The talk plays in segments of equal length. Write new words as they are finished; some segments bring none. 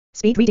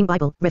Speed Reading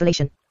Bible,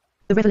 Revelation.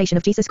 The revelation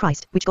of Jesus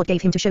Christ, which God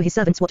gave him to show his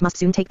servants what must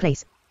soon take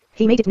place.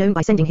 He made it known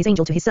by sending his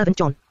angel to his servant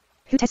John,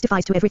 who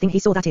testifies to everything he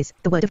saw, that is,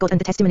 the word of God and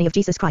the testimony of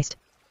Jesus Christ.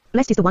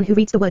 Blessed is the one who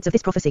reads the words of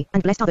this prophecy,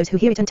 and blessed are those who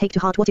hear it and take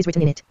to heart what is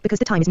written in it, because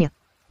the time is near.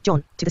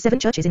 John, to the 7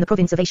 churches in the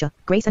province of Asia,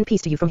 grace and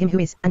peace to you from him who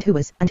is, and who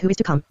was, and who is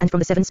to come, and from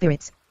the 7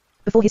 spirits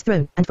before his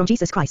throne, and from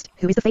Jesus Christ,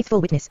 who is the faithful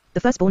witness, the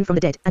firstborn from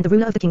the dead, and the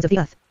ruler of the kings of the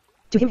earth.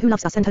 To him who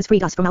loves us and has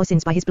freed us from our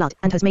sins by his blood,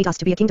 and has made us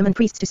to be a kingdom and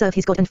priests to serve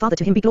his God and Father,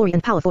 to him be glory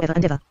and power forever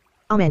and ever.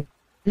 Amen.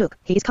 Look,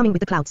 he is coming with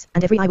the clouds,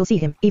 and every eye will see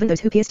him, even those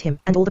who pierced him,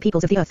 and all the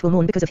peoples of the earth will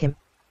mourn because of him.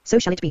 So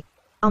shall it be.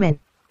 Amen.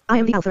 I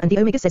am the Alpha and the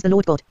Omega, says the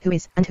Lord God, who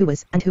is, and who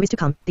was, and who is to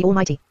come, the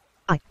Almighty.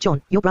 I,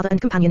 John, your brother and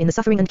companion in the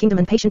suffering and kingdom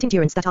and patient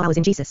endurance that are ours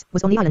in Jesus,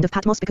 was on the island of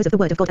Patmos because of the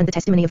word of God and the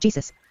testimony of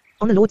Jesus.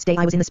 On the Lord's day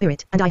I was in the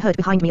Spirit, and I heard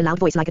behind me a loud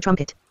voice like a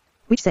trumpet,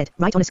 which said,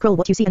 Write on a scroll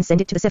what you see and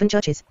send it to the 7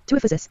 churches, to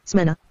Ephesus,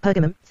 Smyrna,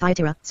 Pergamum,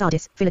 Thyatira,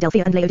 Sardis,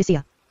 Philadelphia and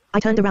Laodicea. I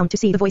turned around to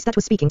see the voice that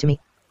was speaking to me.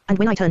 And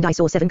when I turned I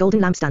saw 7 golden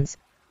lampstands.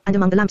 And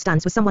among the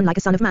lampstands was someone like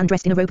a son of man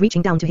dressed in a robe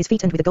reaching down to his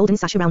feet and with a golden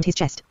sash around his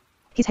chest.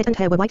 His head and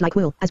hair were white like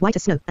wool, as white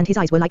as snow, and his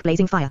eyes were like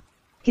blazing fire.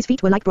 His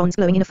feet were like bronze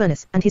glowing in a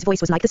furnace, and his voice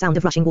was like the sound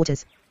of rushing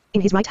waters.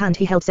 In his right hand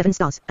he held 7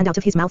 stars, and out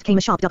of his mouth came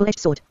a sharp double-edged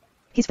sword.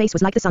 His face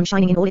was like the sun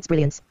shining in all its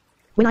brilliance.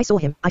 When I saw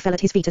him, I fell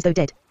at his feet as though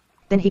dead.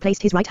 Then he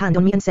placed his right hand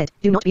on me and said,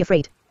 Do not be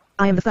afraid.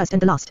 I am the first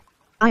and the last.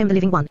 I am the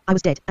living one. I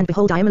was dead, and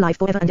behold I am alive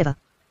forever and ever.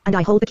 And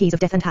I hold the keys of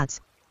death and Hades.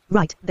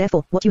 Write,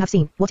 therefore, what you have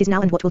seen, what is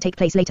now and what will take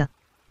place later.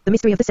 The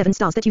mystery of the 7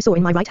 stars that you saw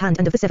in my right hand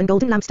and of the 7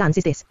 golden lampstands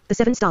is this: the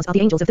 7 stars are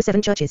the angels of the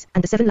 7 churches,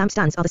 and the 7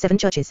 lampstands are the 7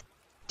 churches.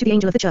 To the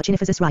angel of the church in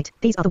Ephesus write,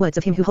 These are the words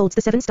of him who holds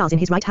the 7 stars in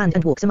his right hand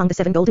and walks among the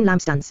 7 golden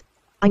lampstands.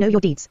 I know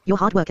your deeds, your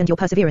hard work and your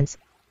perseverance.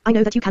 I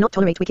know that you cannot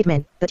tolerate wicked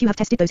men, that you have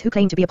tested those who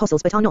claim to be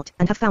apostles but are not,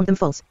 and have found them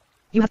false.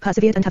 You have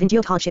persevered and have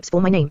endured hardships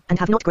for my name, and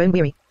have not grown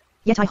weary.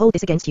 Yet I hold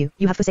this against you,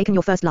 you have forsaken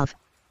your first love.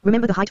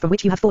 Remember the height from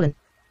which you have fallen.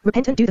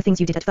 Repent and do the things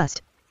you did at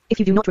first. If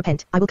you do not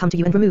repent, I will come to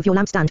you and remove your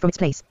lampstand from its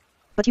place.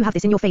 But you have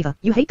this in your favor,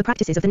 you hate the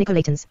practices of the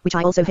Nicolaitans, which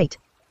I also hate.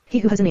 He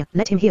who has an ear,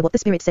 let him hear what the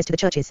Spirit says to the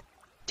churches.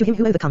 To him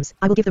who overcomes,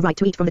 I will give the right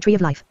to eat from the tree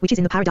of life, which is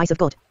in the paradise of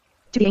God.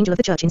 To the angel of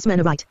the church in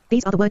Smyrna write,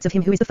 These are the words of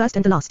him who is the first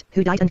and the last,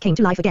 who died and came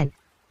to life again.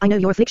 I know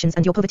your afflictions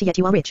and your poverty, yet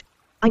you are rich.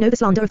 I know the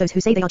slander of those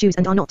who say they are Jews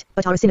and are not,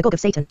 but are a synagogue of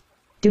Satan.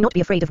 Do not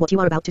be afraid of what you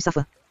are about to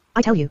suffer.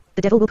 I tell you,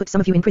 the devil will put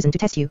some of you in prison to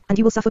test you, and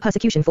you will suffer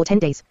persecution for 10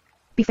 days.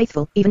 Be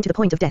faithful, even to the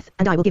point of death,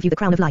 and I will give you the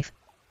crown of life.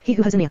 He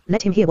who has an ear,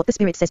 let him hear what the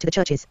Spirit says to the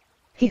churches.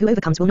 He who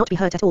overcomes will not be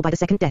hurt at all by the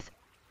second death.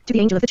 To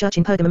the angel of the church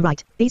in Pergamum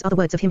write, These are the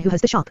words of him who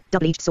has the sharp,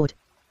 double-edged sword.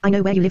 I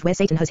know where you live, where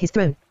Satan has his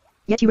throne.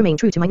 Yet you remain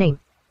true to my name.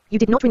 You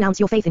did not renounce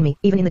your faith in me,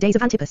 even in the days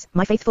of Antipas,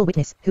 my faithful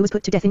witness, who was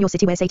put to death in your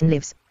city where Satan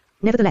lives.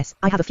 Nevertheless,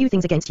 I have a few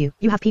things against you.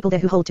 You have people there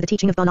who hold to the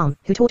teaching of Balaam,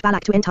 who taught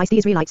Balak to entice the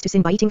Israelites to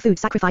sin by eating food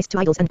sacrificed to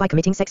idols and by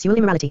committing sexual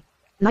immorality.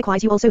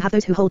 Likewise you also have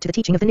those who hold to the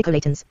teaching of the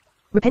Nicolaitans.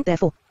 Repent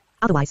therefore.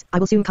 Otherwise, I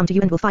will soon come to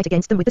you and will fight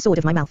against them with the sword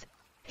of my mouth.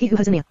 He who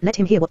has an ear, let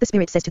him hear what the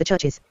Spirit says to the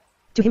churches.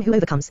 To him who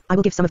overcomes, I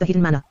will give some of the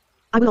hidden manna.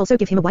 I will also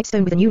give him a white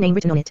stone with a new name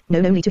written on it,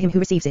 known only to him who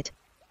receives it.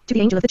 To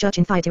the angel of the church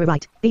in Thyatira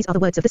write, These are the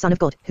words of the Son of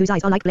God, whose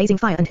eyes are like blazing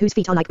fire and whose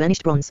feet are like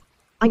burnished bronze.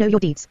 I know your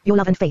deeds, your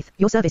love and faith,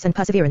 your service and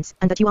perseverance,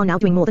 and that you are now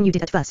doing more than you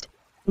did at first.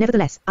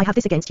 Nevertheless, I have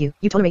this against you,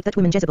 you tolerate that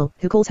woman Jezebel,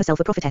 who calls herself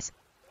a prophetess.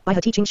 By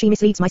her teaching she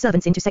misleads my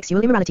servants into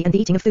sexual immorality and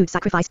the eating of food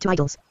sacrificed to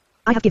idols.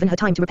 I have given her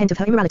time to repent of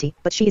her immorality,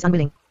 but she is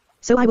unwilling.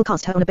 So I will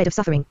cast her on a bed of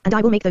suffering, and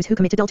I will make those who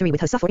commit adultery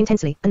with her suffer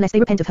intensely, unless they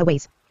repent of her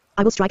ways.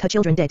 I will strike her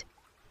children dead.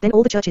 Then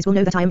all the churches will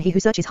know that I am he who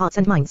searches hearts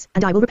and minds,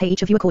 and I will repay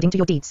each of you according to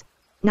your deeds.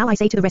 Now I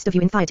say to the rest of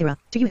you in Thyatira,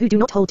 to you who do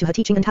not hold to her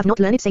teaching and have not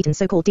learned Satan's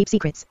so-called deep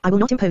secrets, I will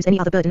not impose any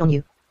other burden on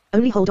you.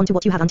 Only hold on to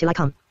what you have until I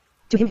come.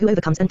 To him who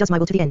overcomes and does my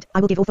will to the end, I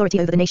will give authority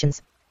over the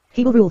nations.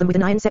 He will rule them with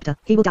an iron scepter,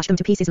 he will dash them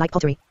to pieces like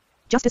pottery.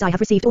 Just as I have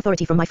received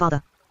authority from my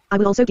Father, I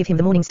will also give him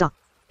the morning star.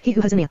 He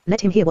who has an ear,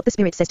 let him hear what the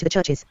Spirit says to the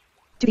churches.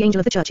 To the angel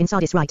of the church in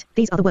Sardis write,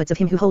 These are the words of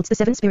him who holds the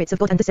 7 spirits of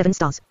God and the 7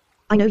 stars.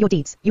 I know your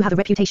deeds, you have a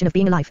reputation of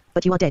being alive,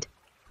 but you are dead.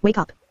 Wake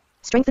up.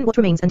 Strengthen what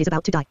remains and is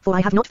about to die, for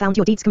I have not found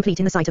your deeds complete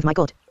in the sight of my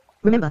God.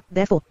 Remember,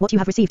 therefore, what you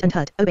have received and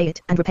heard, obey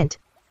it, and repent.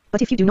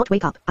 But if you do not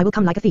wake up, I will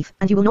come like a thief,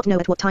 and you will not know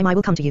at what time I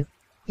will come to you.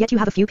 Yet you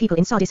have a few people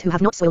in Sardis who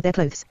have not soiled their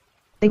clothes.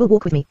 They will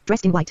walk with me,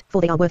 dressed in white,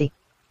 for they are worthy.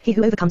 He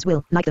who overcomes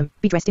will, like them,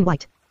 be dressed in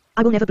white.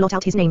 I will never blot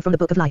out his name from the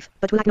book of life,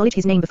 but will acknowledge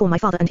his name before my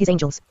Father and his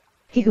angels.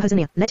 He who has an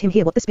ear, let him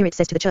hear what the Spirit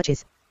says to the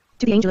churches.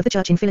 To the angel of the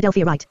church in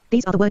Philadelphia write,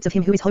 These are the words of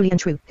him who is holy and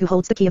true, who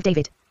holds the key of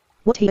David.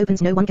 What he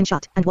opens no one can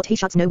shut, and what he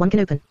shuts no one can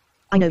open.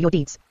 I know your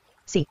deeds.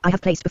 See, I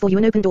have placed before you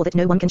an open door that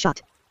no one can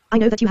shut. I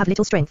know that you have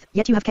little strength,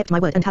 yet you have kept my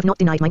word and have not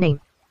denied my name.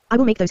 I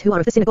will make those who are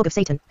of the synagogue of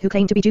Satan, who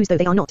claim to be Jews though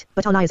they are not,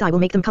 but are liars, I will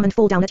make them come and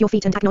fall down at your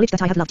feet and acknowledge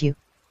that I have loved you.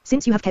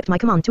 Since you have kept my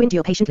command to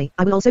endure patiently,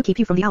 I will also keep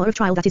you from the hour of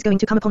trial that is going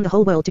to come upon the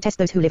whole world to test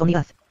those who live on the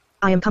earth.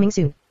 I am coming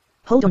soon.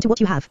 Hold on to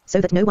what you have,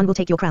 so that no one will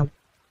take your crown.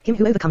 Him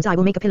who overcomes I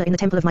will make a pillar in the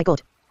temple of my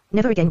God.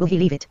 Never again will he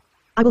leave it.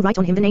 I will write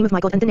on him the name of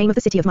my God and the name of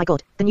the city of my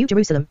God, the new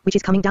Jerusalem, which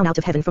is coming down out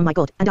of heaven from my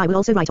God, and I will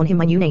also write on him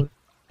my new name.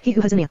 He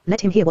who has an ear,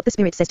 let him hear what the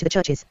Spirit says to the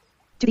churches.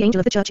 To the angel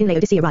of the church in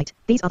Laodicea write,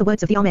 These are the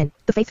words of the Amen,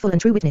 the faithful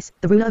and true witness,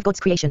 the ruler of God's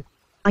creation.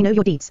 I know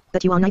your deeds,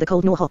 that you are neither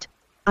cold nor hot.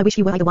 I wish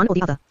you were either one or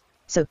the other.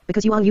 So,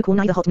 because you are lukewarm,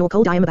 neither hot nor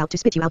cold, I am about to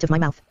spit you out of my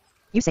mouth.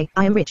 You say,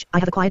 I am rich, I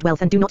have acquired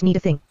wealth and do not need a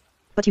thing.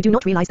 But you do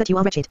not realize that you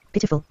are wretched,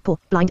 pitiful, poor,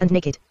 blind and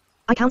naked.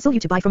 I counsel you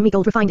to buy from me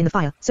gold refined in the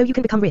fire, so you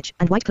can become rich,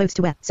 and white clothes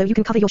to wear, so you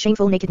can cover your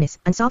shameful nakedness,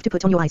 and salve to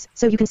put on your eyes,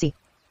 so you can see.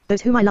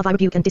 Those whom I love I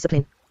rebuke and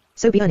discipline.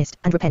 So be earnest,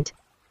 and repent.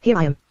 Here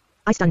I am.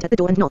 I stand at the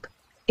door and knock.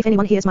 If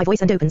anyone hears my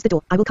voice and opens the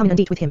door, I will come in and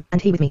eat with him,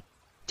 and he with me.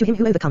 To him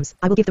who overcomes,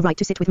 I will give the right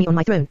to sit with me on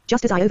my throne,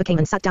 just as I overcame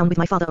and sat down with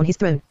my Father on his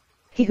throne.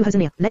 He who has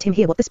an ear, let him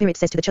hear what the Spirit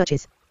says to the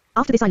churches.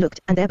 After this I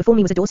looked, and there before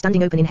me was a door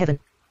standing open in heaven.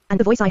 And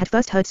the voice I had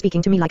first heard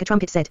speaking to me like a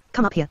trumpet said,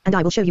 Come up here, and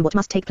I will show you what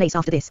must take place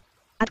after this.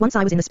 At once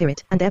I was in the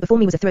Spirit, and there before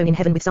me was a throne in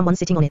heaven with someone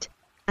sitting on it.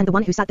 And the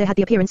one who sat there had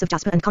the appearance of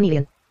jasper and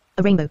carnelian.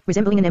 A rainbow,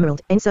 resembling an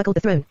emerald, encircled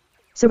the throne.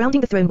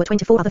 Surrounding the throne were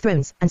 24 other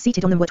thrones, and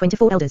seated on them were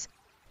 24 elders.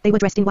 They were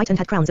dressed in white and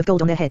had crowns of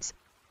gold on their heads.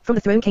 From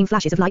the throne came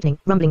flashes of lightning,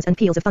 rumblings and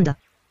peals of thunder.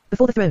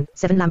 Before the throne,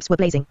 7 lamps were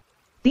blazing.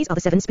 These are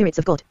the 7 spirits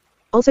of God.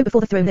 Also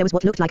before the throne there was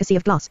what looked like a sea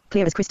of glass,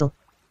 clear as crystal.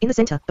 In the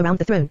center, around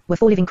the throne, were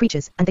 4 living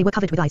creatures, and they were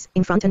covered with eyes,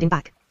 in front and in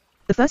back.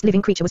 The first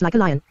living creature was like a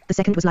lion, the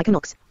second was like an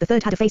ox, the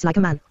third had a face like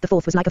a man, the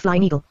fourth was like a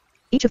flying eagle.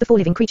 Each of the 4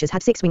 living creatures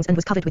had 6 wings and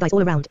was covered with eyes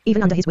all around,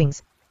 even under his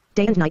wings.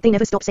 Day and night they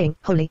never stopped saying,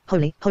 Holy,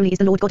 holy, holy is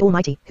the Lord God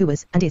Almighty, who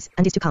was, and is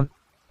to come.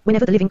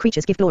 Whenever the living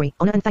creatures give glory,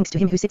 honor and thanks to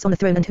him who sits on the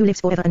throne and who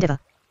lives forever and ever.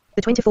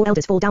 The 24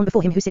 elders fall down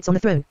before him who sits on the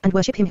throne, and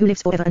worship him who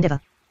lives forever and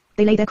ever.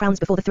 They lay their crowns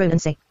before the throne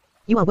and say,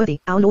 You are worthy,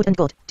 our Lord and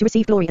God, to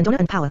receive glory and honor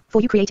and power,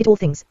 for you created all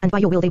things, and by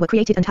your will they were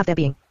created and have their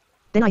being.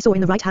 Then I saw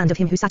in the right hand of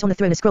him who sat on the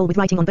throne a scroll with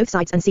writing on both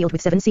sides and sealed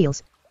with 7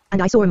 seals.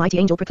 And I saw a mighty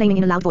angel proclaiming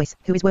in a loud voice,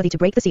 Who is worthy to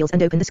break the seals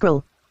and open the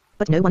scroll?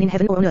 But no one in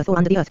heaven or on earth or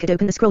under the earth could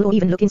open the scroll or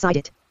even look inside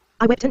it.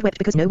 I wept and wept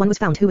because no one was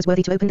found who was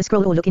worthy to open the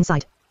scroll or look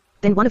inside.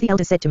 Then one of the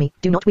elders said to me,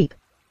 Do not weep.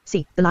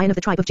 See, the Lion of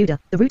the tribe of Judah,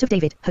 the Root of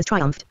David, has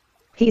triumphed.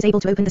 He is able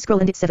to open the scroll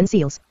and its 7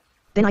 seals.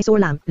 Then I saw a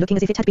lamb, looking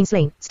as if it had been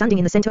slain, standing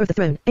in the center of the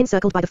throne,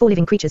 encircled by the 4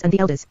 living creatures and the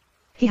elders.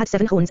 He had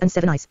 7 horns and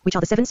 7 eyes, which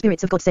are the 7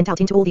 spirits of God sent out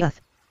into all the earth.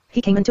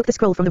 He came and took the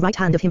scroll from the right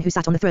hand of him who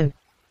sat on the throne.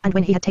 And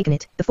when he had taken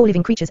it, the 4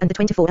 living creatures and the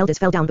 24 elders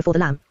fell down before the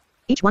Lamb.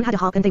 Each one had a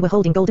harp and they were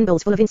holding golden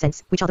bowls full of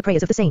incense, which are the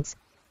prayers of the saints.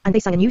 And they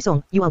sang a new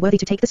song, You are worthy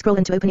to take the scroll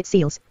and to open its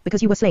seals,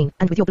 because you were slain,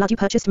 and with your blood you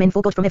purchased men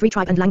for God from every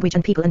tribe and language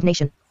and people and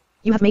nation.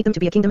 You have made them to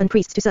be a kingdom and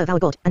priests to serve our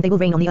God, and they will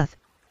reign on the earth.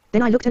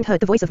 Then I looked and heard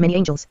the voice of many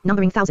angels,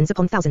 numbering thousands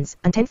upon thousands,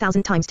 and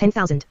 10,000 times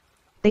 10,000.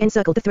 They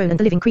encircled the throne and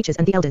the living creatures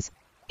and the elders.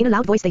 In a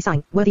loud voice they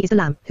sang, Worthy is the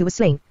Lamb, who was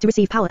slain, to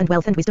receive power and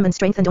wealth and wisdom and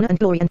strength and honor and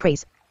glory and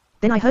praise.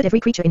 Then I heard every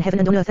creature in heaven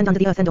and on earth and under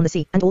the earth and on the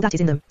sea, and all that is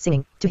in them,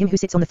 singing, To him who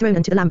sits on the throne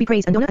and to the Lamb be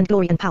praise and honor and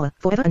glory and power,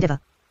 forever and ever.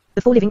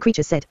 The 4 living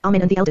creatures said,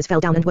 Amen, and the elders fell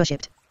down and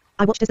worshipped.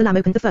 I watched as the Lamb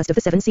opened the first of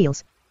the 7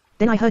 seals.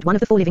 Then I heard one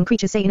of the 4 living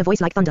creatures say in a voice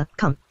like thunder,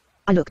 Come.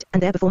 I looked,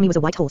 and there before me was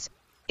a white horse.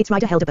 Its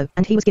rider held a bow,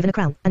 and he was given a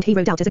crown, and he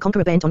rode out as a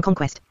conqueror bent on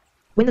conquest.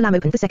 When the Lamb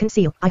opened the second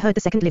seal, I heard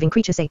the second living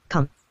creature say,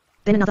 Come.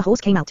 Then another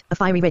horse came out, a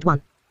fiery red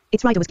one.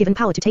 Its rider was given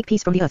power to take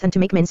peace from the earth and to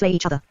make men slay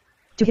each other.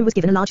 To him was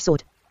given a large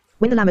sword.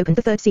 When the Lamb opened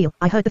the third seal,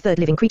 I heard the third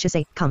living creature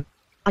say, Come.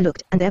 I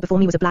looked, and there before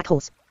me was a black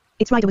horse.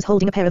 Its rider was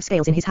holding a pair of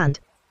scales in his hand.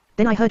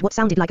 Then I heard what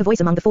sounded like a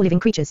voice among the 4 living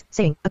creatures,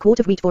 saying, A quart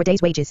of wheat for a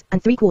day's wages,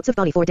 and 3 quarts of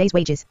barley for a day's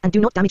wages, and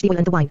do not damage the oil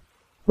and the wine.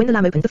 When the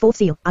Lamb opened the 4th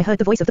seal, I heard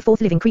the voice of the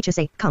 4th living creature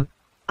say, Come.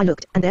 I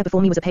looked, and there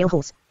before me was a pale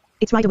horse.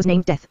 Its rider was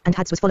named Death, and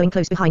Hades was following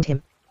close behind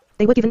him.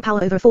 They were given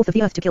power over a fourth of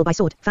the earth to kill by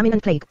sword, famine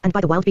and plague, and by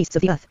the wild beasts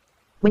of the earth.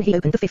 When he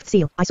opened the 5th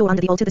seal, I saw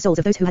under the altar the souls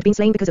of those who had been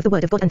slain because of the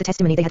word of God and the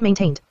testimony they had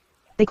maintained.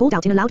 They called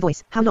out in a loud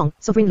voice, How long,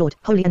 sovereign Lord,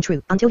 holy and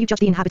true, until you judge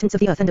the inhabitants of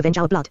the earth and avenge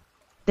our blood?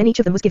 Then each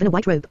of them was given a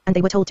white robe, and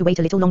they were told to wait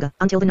a little longer,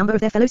 until the number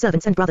of their fellow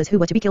servants and brothers who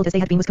were to be killed as they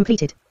had been was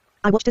completed.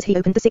 I watched as he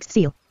opened the 6th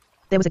seal.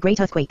 There was a great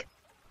earthquake.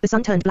 The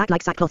sun turned black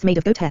like sackcloth made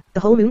of goat hair, the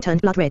whole moon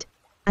turned blood red.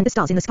 And the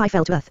stars in the sky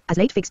fell to earth, as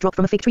late figs drop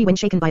from a fig tree when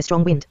shaken by a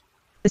strong wind.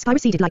 The sky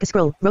receded like a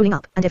scroll, rolling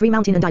up, and every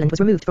mountain and island was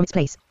removed from its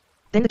place.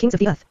 Then the kings of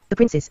the earth, the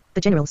princes,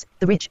 the generals,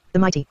 the rich, the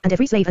mighty, and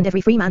every slave and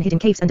every free man hid in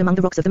caves and among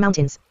the rocks of the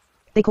mountains.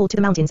 They called to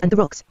the mountains and the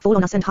rocks, Fall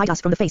on us and hide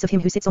us from the face of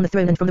him who sits on the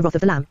throne and from the wrath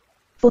of the Lamb.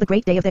 For the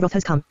great day of their wrath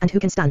has come, and who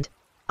can stand?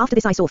 After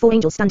this I saw 4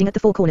 angels standing at the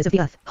 4 corners of the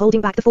earth,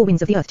 holding back the 4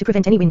 winds of the earth to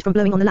prevent any wind from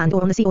blowing on the land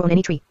or on the sea or on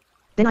any tree.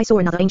 Then I saw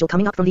another angel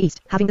coming up from the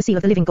east, having the seal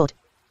of the living God.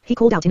 He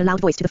called out in a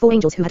loud voice to the 4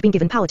 angels who had been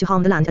given power to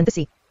harm the land and the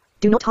sea.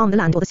 Do not harm the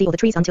land or the sea or the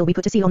trees until we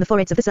put a seal on the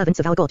foreheads of the servants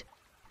of our God.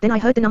 Then I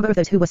heard the number of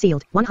those who were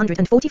sealed,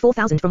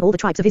 144,000 from all the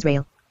tribes of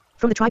Israel.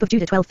 From the tribe of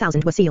Judah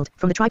 12,000 were sealed,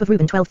 from the tribe of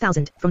Reuben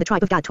 12,000, from the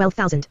tribe of Gad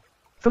 12,000.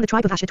 From the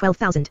tribe of Asher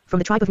 12,000, from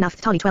the tribe of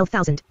Naphtali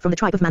 12,000, from the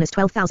tribe of Manasseh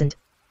 12,000.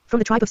 From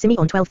the tribe of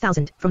Simeon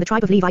 12,000, from the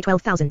tribe of Levi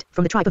 12,000,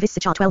 from the tribe of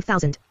Issachar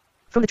 12,000.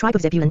 From the tribe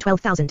of Zebulun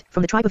 12,000,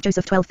 from the tribe of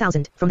Joseph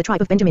 12,000, from the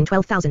tribe of Benjamin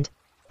 12,000.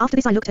 After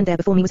this I looked, and there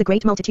before me was a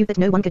great multitude that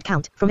no one could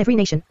count, from every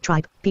nation,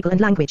 tribe, people and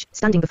language,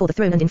 standing before the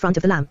throne and in front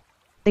of the Lamb.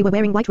 They were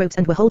wearing white robes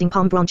and were holding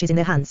palm branches in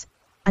their hands.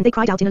 And they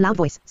cried out in a loud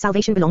voice,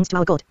 Salvation belongs to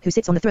our God, who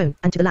sits on the throne,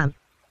 and to the Lamb.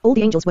 All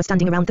the angels were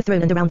standing around the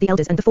throne and around the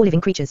elders and the 4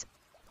 living creatures.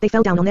 They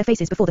fell down on their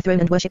faces before the throne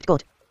and worshipped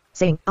God,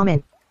 saying,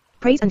 Amen.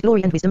 Praise and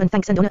glory and wisdom and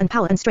thanks and honor and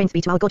power and strength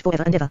be to our God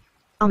forever and ever.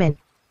 Amen.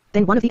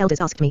 Then one of the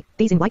elders asked me,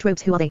 These in white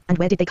robes, who are they, and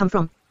where did they come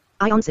from?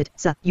 I answered,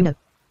 Sir, you know.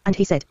 And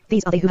he said,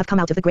 These are they who have come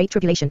out of the great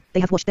tribulation, they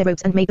have washed their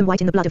robes and made them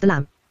white in the blood of the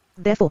Lamb.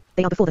 Therefore,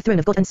 they are before the throne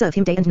of God and serve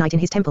him day and night in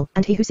his temple,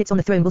 and he who sits on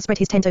the throne will spread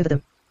his tent over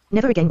them.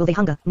 Never again will they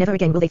hunger, never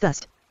again will they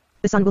thirst.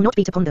 The sun will not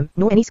beat upon them,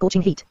 nor any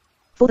scorching heat.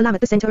 For the Lamb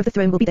at the center of the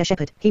throne will be their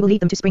shepherd, he will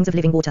lead them to springs of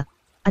living water.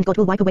 And God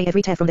will wipe away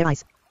every tear from their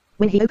eyes.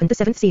 When he opened the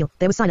seventh seal,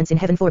 there was silence in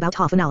heaven for about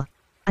half an hour.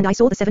 And I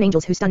saw the 7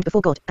 angels who stand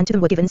before God, and to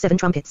them were given 7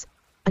 trumpets.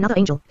 Another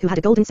angel, who had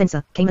a golden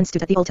censer, came and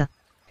stood at the altar.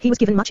 He was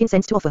given much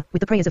incense to offer, with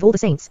the prayers of all the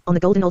saints, on the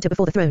golden altar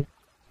before the throne.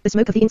 The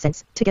smoke of the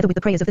incense, together with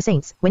the prayers of the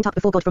saints, went up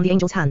before God from the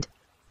angel's hand.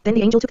 Then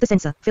the angel took the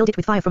censer, filled it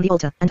with fire from the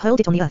altar, and hurled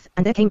it on the earth,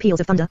 and there came peals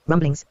of thunder,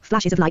 rumblings,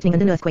 flashes of lightning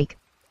and an earthquake.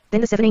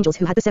 Then the 7 angels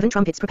who had the 7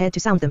 trumpets prepared to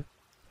sound them.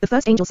 The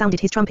first angel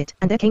sounded his trumpet,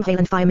 and there came hail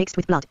and fire mixed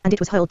with blood, and it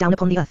was hurled down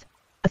upon the earth.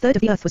 A third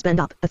of the earth was burned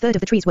up, a third of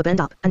the trees were burned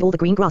up, and all the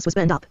green grass was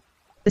burned up.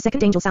 The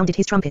second angel sounded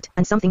his trumpet,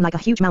 and something like a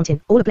huge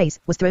mountain, all ablaze,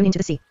 was thrown into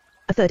the sea.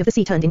 A third of the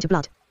sea turned into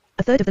blood.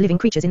 A third of the living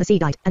creatures in the sea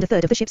died, and a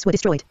third of the ships were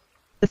destroyed.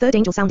 The third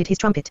angel sounded his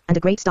trumpet, and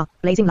a great star,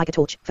 blazing like a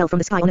torch, fell from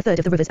the sky on a third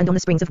of the rivers and on the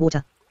springs of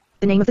water.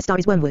 The name of the star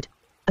is Wormwood.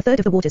 A third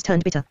of the waters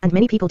turned bitter, and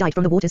many people died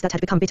from the waters that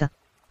had become bitter.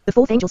 The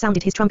fourth angel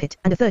sounded his trumpet,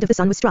 and a third of the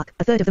sun was struck,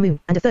 a third of the moon,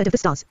 and a third of the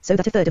stars, so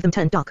that a third of them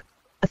turned dark.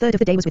 A third of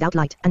the day was without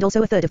light, and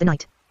also a third of the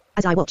night.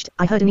 As I watched,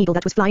 I heard an eagle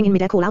that was flying in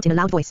midair call out in a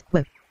loud voice,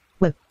 Woe!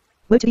 Woe!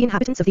 Woe to the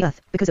inhabitants of the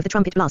earth, because of the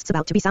trumpet blasts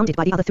about to be sounded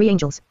by the other 3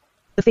 angels.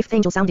 The fifth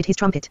angel sounded his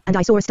trumpet, and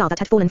I saw a star that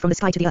had fallen from the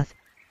sky to the earth.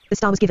 The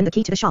star was given the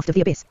key to the shaft of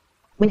the abyss.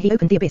 When he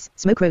opened the abyss,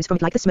 smoke rose from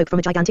it like the smoke from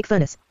a gigantic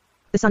furnace.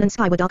 The sun and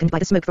sky were darkened by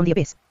the smoke from the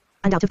abyss.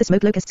 And out of the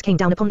smoke locusts came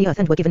down upon the earth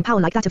and were given power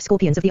like that of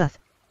scorpions of the earth.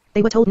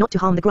 They were told not to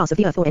harm the grass of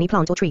the earth or any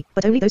plant or tree,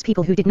 but only those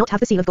people who did not have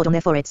the seal of God on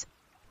their foreheads.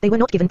 They were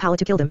not given power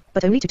to kill them,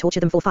 but only to torture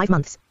them for 5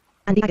 months.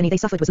 And the agony they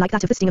suffered was like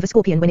that of the sting of a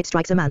scorpion when it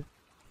strikes a man.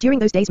 During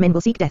those days men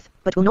will seek death,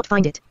 but will not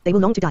find it, they will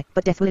long to die,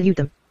 but death will elude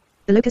them.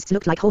 The locusts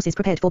looked like horses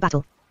prepared for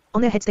battle.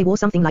 On their heads they wore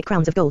something like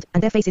crowns of gold,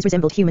 and their faces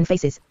resembled human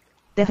faces.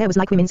 Their hair was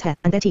like women's hair,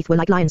 and their teeth were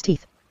like lions'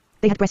 teeth.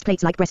 They had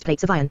breastplates like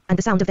breastplates of iron, and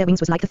the sound of their wings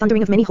was like the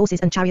thundering of many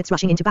horses and chariots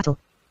rushing into battle.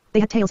 They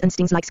had tails and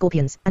stings like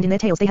scorpions, and in their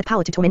tails they had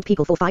power to torment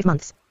people for 5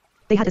 months.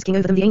 They had as king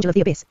over them the angel of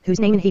the abyss,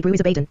 whose name in Hebrew is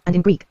Abaddon, and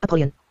in Greek,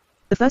 Apollyon.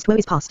 The first woe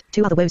is past,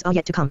 2 other woes are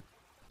yet to come.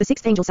 The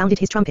sixth angel sounded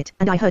his trumpet,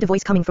 and I heard a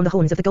voice coming from the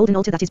horns of the golden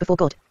altar that is before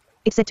God.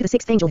 It said to the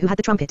sixth angel who had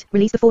the trumpet,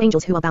 Release the 4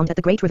 angels who are bound at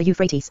the great river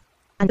Euphrates.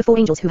 And the 4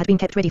 angels who had been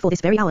kept ready for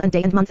this very hour and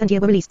day and month and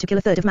year were released to kill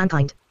a third of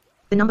mankind.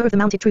 The number of the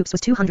mounted troops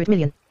was 200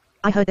 million.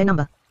 I heard their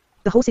number.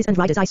 The horses and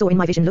riders I saw in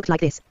my vision looked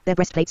like this, their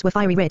breastplates were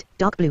fiery red,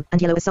 dark blue,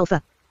 and yellow as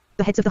sulfur.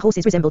 The heads of the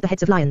horses resembled the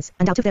heads of lions,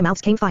 and out of their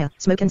mouths came fire,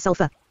 smoke and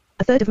sulfur.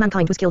 A third of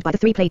mankind was killed by the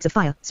 3 plagues of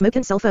fire, smoke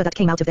and sulfur that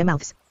came out of their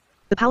mouths.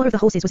 The power of the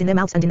horses was in their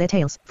mouths and in their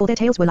tails, for their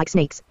tails were like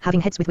snakes, having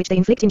heads with which they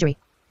inflict injury.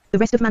 The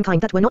rest of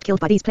mankind that were not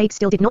killed by these plagues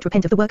still did not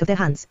repent of the work of their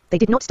hands, they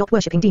did not stop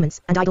worshipping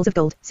demons, and idols of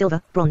gold,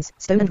 silver, bronze,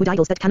 stone and wood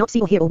idols that cannot see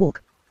or hear or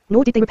walk.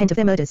 Nor did they repent of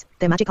their murders,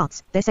 their magic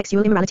arts, their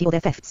sexual immorality or their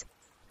thefts.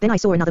 Then I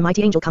saw another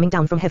mighty angel coming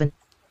down from heaven.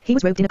 He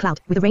was robed in a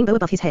cloud, with a rainbow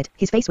above his head,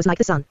 his face was like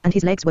the sun, and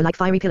his legs were like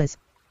fiery pillars.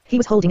 He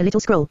was holding a little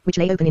scroll, which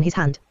lay open in his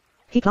hand.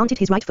 He planted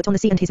his right foot on the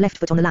sea and his left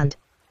foot on the land.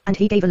 And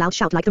he gave a loud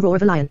shout like the roar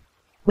of a lion.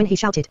 When he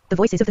shouted, the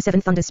voices of the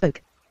 7 thunders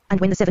spoke. And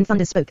when the 7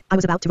 thunders spoke, I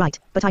was about to write,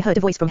 but I heard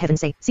a voice from heaven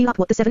say, Seal up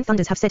what the 7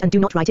 thunders have said and do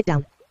not write it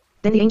down.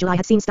 Then the angel I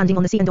had seen standing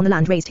on the sea and on the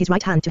land raised his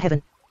right hand to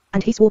heaven.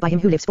 And he swore by him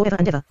who lives forever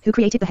and ever, who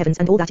created the heavens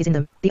and all that is in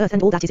them, the earth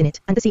and all that is in it,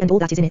 and the sea and all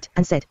that is in it,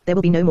 and said, There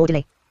will be no more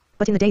delay.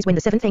 But in the days when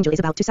the 7th angel is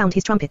about to sound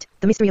his trumpet,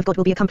 the mystery of God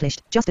will be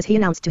accomplished, just as he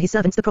announced to his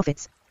servants the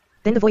prophets.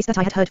 Then the voice that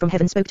I had heard from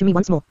heaven spoke to me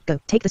once more, Go,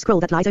 take the scroll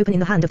that lies open in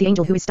the hand of the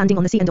angel who is standing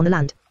on the sea and on the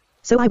land.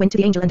 So I went to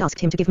the angel and asked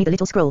him to give me the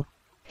little scroll.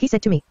 He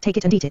said to me, Take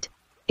it and eat it.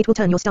 It will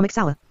turn your stomach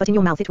sour, but in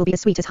your mouth it will be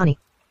as sweet as honey.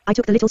 I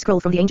took the little scroll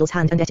from the angel's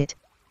hand and ate it.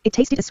 It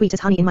tasted as sweet as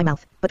honey in my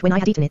mouth, but when I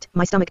had eaten it,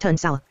 my stomach turned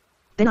sour.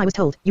 Then I was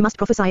told, You must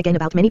prophesy again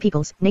about many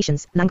peoples,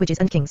 nations, languages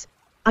and kings.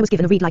 I was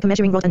given a reed like a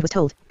measuring rod and was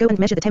told, Go and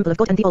measure the temple of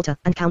God and the altar,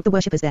 and count the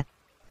worshippers there.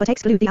 But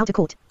exclude the outer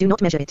court, do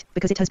not measure it,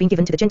 because it has been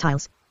given to the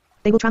Gentiles.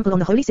 They will trample on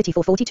the holy city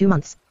for 42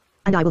 months.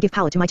 And I will give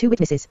power to my 2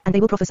 witnesses, and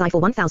they will prophesy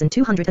for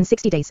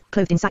 1260 days,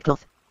 clothed in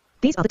sackcloth.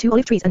 These are the 2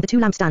 olive trees and the 2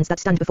 lampstands that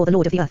stand before the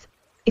Lord of the earth.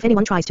 If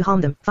anyone tries to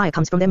harm them, fire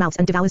comes from their mouths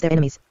and devours their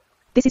enemies.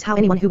 This is how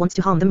anyone who wants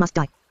to harm them must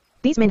die.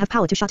 These men have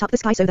power to shut up the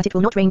sky so that it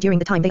will not rain during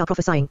the time they are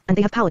prophesying, and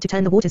they have power to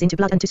turn the waters into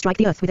blood and to strike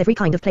the earth with every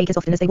kind of plague as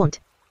often as they want.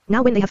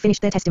 Now when they have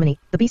finished their testimony,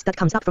 the beast that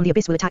comes up from the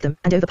abyss will attack them,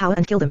 and overpower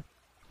and kill them.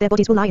 Their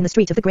bodies will lie in the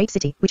street of the great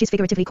city, which is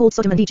figuratively called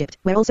Sodom and Egypt,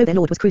 where also their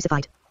Lord was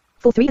crucified.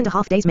 For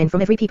 3.5 days men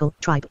from every people,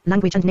 tribe,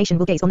 language and nation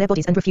will gaze on their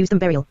bodies and refuse them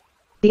burial.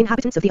 The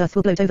inhabitants of the earth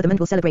will gloat over them and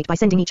will celebrate by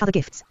sending each other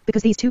gifts,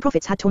 because these 2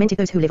 prophets had tormented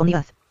those who live on the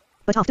earth.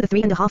 But after the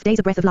 3.5 days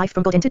a breath of life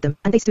from God entered them,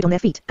 and they stood on their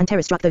feet, and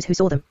terror struck those who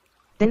saw them.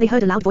 Then they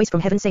heard a loud voice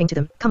from heaven saying to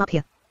them, Come up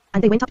here.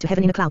 And they went up to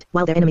heaven in a cloud,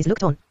 while their enemies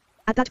looked on.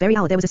 At that very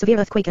hour there was a severe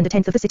earthquake and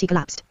 1/10 of the city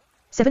collapsed.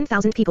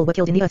 7,000 people were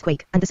killed in the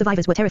earthquake, and the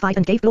survivors were terrified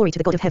and gave glory to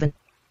the God of heaven.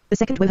 The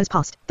second woe has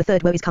passed, the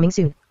third woe is coming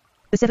soon.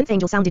 The 7th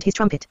angel sounded his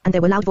trumpet, and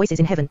there were loud voices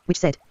in heaven, which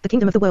said, The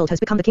kingdom of the world has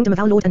become the kingdom of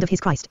our Lord and of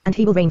his Christ, and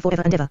he will reign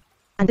forever and ever.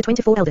 And the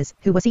 24 elders,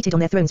 who were seated on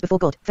their thrones before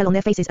God, fell on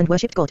their faces and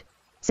worshipped God,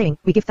 saying,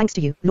 We give thanks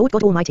to you, Lord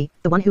God Almighty,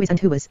 the one who is and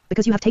who was,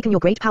 because you have taken your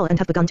great power and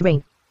have begun to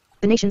reign.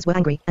 The nations were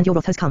angry, and your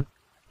wrath has come.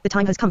 The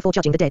time has come for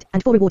judging the dead,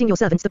 and for rewarding your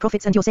servants the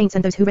prophets and your saints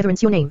and those who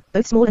reverence your name,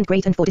 both small and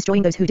great, and for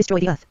destroying those who destroy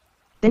the earth.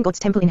 Then God's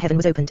temple in heaven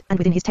was opened, and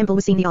within his temple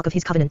was seen the ark of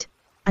his covenant.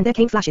 And there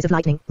came flashes of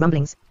lightning,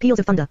 rumblings, peals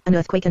of thunder, an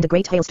earthquake and a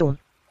great hailstorm.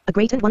 A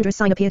great and wondrous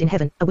sign appeared in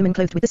heaven, a woman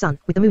clothed with the sun,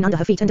 with the moon under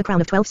her feet and a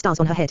crown of 12 stars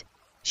on her head.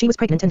 She was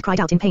pregnant and cried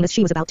out in pain as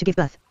she was about to give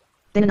birth.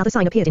 Then another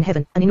sign appeared in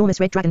heaven, an enormous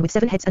red dragon with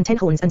 7 heads and 10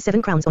 horns and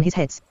 7 crowns on his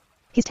heads.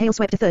 His tail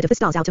swept a third of the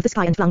stars out of the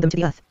sky and flung them to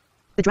the earth.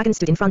 The dragon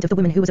stood in front of the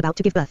woman who was about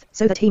to give birth,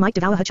 so that he might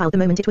devour her child the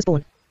moment it was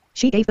born.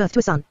 She gave birth to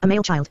a son, a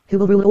male child, who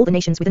will rule all the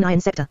nations with an iron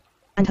scepter.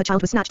 And her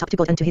child was snatched up to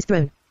God and to his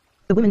throne.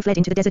 The woman fled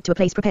into the desert to a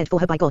place prepared for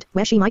her by God,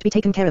 where she might be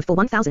taken care of for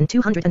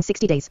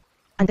 1,260 days.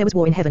 And there was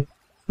war in heaven.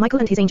 Michael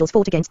and his angels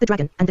fought against the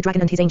dragon, and the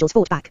dragon and his angels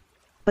fought back.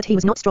 But he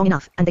was not strong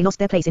enough, and they lost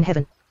their place in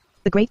heaven.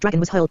 The great dragon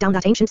was hurled down,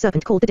 that ancient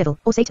serpent called the devil,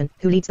 or Satan,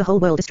 who leads the whole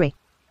world astray.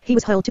 He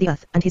was hurled to the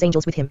earth, and his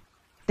angels with him.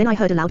 Then I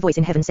heard a loud voice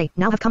in heaven say,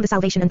 Now have come the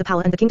salvation and the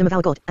power and the kingdom of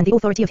our God, and the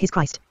authority of his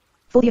Christ.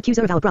 For the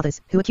accuser of our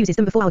brothers, who accuses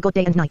them before our God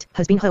day and night,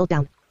 has been hurled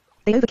down.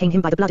 They overcame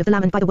him by the blood of the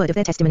Lamb and by the word of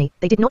their testimony.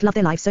 They did not love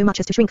their lives so much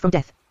as to shrink from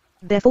death.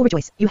 Therefore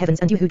rejoice, you heavens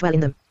and you who dwell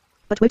in them.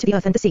 But woe to the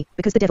earth and the sea,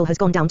 because the devil has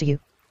gone down to you.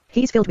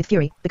 He is filled with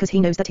fury, because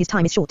he knows that his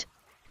time is short.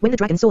 When the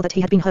dragon saw that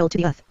he had been hurled to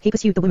the earth, he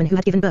pursued the woman who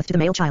had given birth to the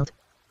male child.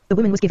 The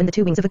woman was given the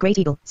 2 wings of a great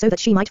eagle, so that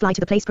she might fly to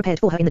the place prepared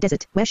for her in the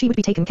desert, where she would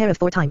be taken care of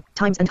for a time,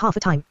 times and half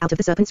a time, out of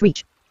the serpent's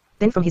reach.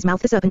 Then from his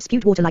mouth the serpent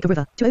spewed water like a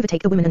river, to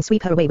overtake the woman and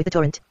sweep her away with the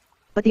torrent.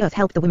 But the earth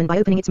helped the woman by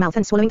opening its mouth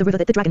and swallowing the river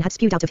that the dragon had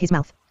spewed out of his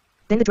mouth.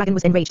 Then the dragon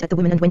was enraged at the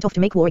woman and went off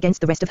to make war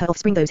against the rest of her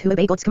offspring, those who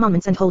obey God's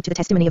commandments and hold to the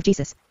testimony of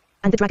Jesus.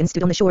 And the dragon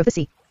stood on the shore of the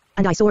sea.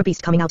 And I saw a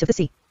beast coming out of the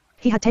sea.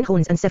 He had 10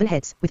 horns and 7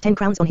 heads, with 10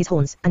 crowns on his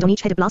horns, and on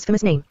each head a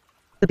blasphemous name.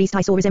 The beast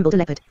I saw resembled a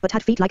leopard, but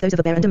had feet like those of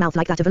a bear and a mouth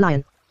like that of a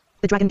lion.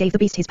 The dragon gave the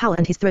beast his power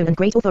and his throne and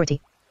great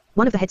authority.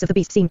 One of the heads of the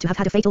beast seemed to have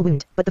had a fatal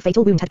wound, but the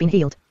fatal wound had been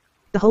healed.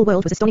 The whole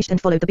world was astonished and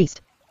followed the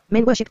beast.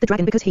 Men worshipped the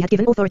dragon because he had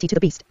given authority to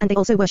the beast, and they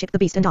also worshipped the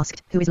beast and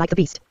asked, Who is like the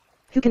beast?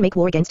 Who can make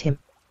war against him?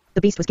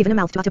 The beast was given a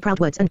mouth to utter proud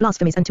words and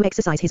blasphemies and to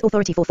exercise his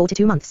authority for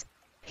 42 months.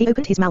 He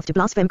opened his mouth to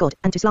blaspheme God,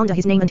 and to slander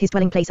his name and his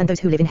dwelling place and those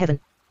who live in heaven.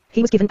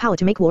 He was given power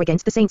to make war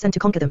against the saints and to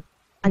conquer them.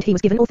 And he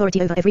was given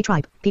authority over every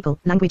tribe, people,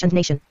 language and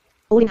nation.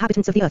 All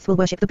inhabitants of the earth will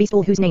worship the beast,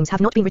 all whose names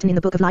have not been written in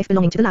the book of life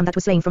belonging to the Lamb that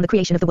was slain from the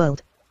creation of the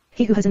world.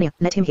 He who has an ear,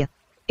 let him hear.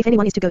 If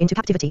anyone is to go into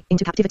captivity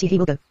he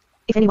will go.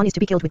 If anyone is to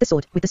be killed with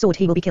the sword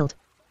he will be killed.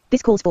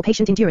 This calls for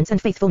patient endurance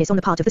and faithfulness on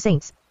the part of the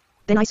saints.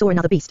 Then I saw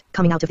another beast,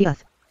 coming out of the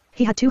earth.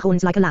 He had 2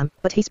 horns like a lamb,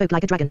 but he spoke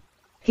like a dragon.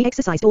 He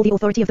exercised all the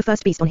authority of the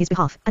first beast on his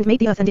behalf, and made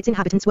the earth and its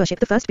inhabitants worship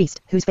the first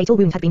beast, whose fatal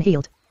wound had been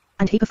healed.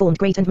 And he performed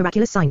great and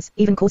miraculous signs,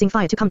 even causing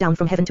fire to come down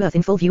from heaven to earth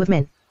in full view of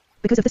men.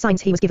 Because of the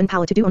signs he was given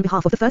power to do on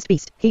behalf of the first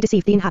beast, he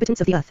deceived the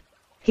inhabitants of the earth.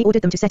 He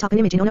ordered them to set up an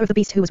image in honor of the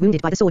beast who was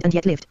wounded by the sword and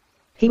yet lived.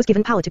 He was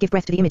given power to give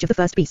breath to the image of the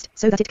first beast,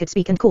 so that it could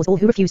speak and cause all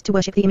who refused to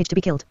worship the image to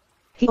be killed.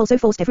 He also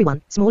forced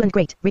everyone, small and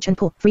great, rich and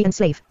poor, free and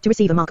slave, to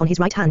receive a mark on his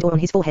right hand or on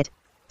his forehead,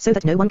 so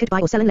that no one could buy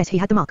or sell unless he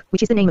had the mark,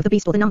 which is the name of the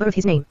beast or the number of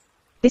his name.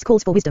 This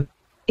calls for wisdom.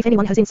 If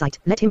anyone has insight,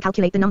 let him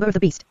calculate the number of the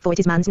beast, for it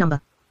is man's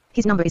number.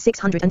 His number is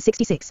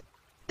 666.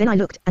 Then I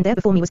looked, and there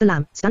before me was the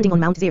Lamb, standing on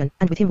Mount Zion,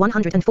 and with him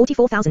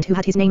 144,000 who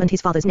had his name and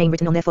his father's name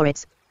written on their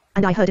foreheads.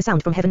 And I heard a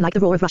sound from heaven like the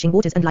roar of rushing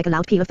waters and like a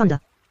loud peal of thunder.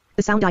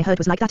 The sound I heard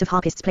was like that of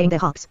harpists playing their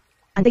harps.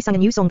 And they sang a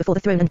new song before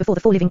the throne and before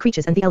the 4 living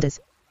creatures and the elders.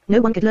 No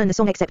one could learn the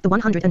song except the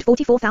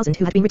 144,000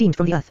 who had been redeemed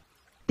from the earth.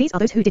 These are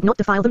those who did not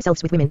defile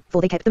themselves with women,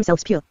 for they kept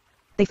themselves pure.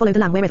 They follow the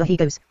Lamb wherever he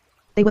goes.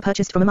 They were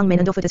purchased from among men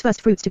and offered as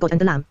first fruits to God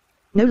and the Lamb.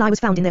 No lie was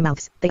found in their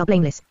mouths, they are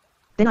blameless.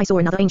 Then I saw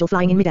another angel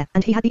flying in midair,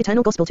 and he had the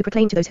eternal gospel to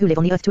proclaim to those who live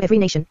on the earth, to every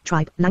nation,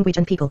 tribe, language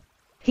and people.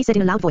 He said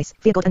in a loud voice,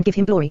 Fear God and give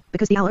him glory,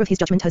 because the hour of his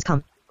judgment has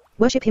come.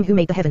 Worship him who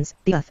made the heavens,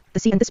 the earth, the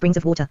sea and the springs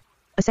of water.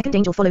 A second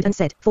angel followed and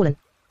said, Fallen.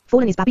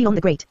 Fallen is Babylon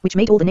the Great, which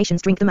made all the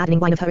nations drink the maddening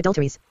wine of her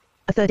adulteries.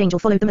 A third angel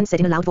followed them and said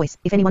in a loud voice,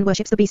 If anyone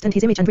worships the beast and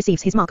his image and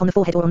receives his mark on the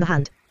forehead or on the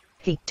hand,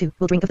 he, too,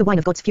 will drink of the wine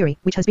of God's fury,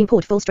 which has been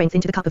poured full strength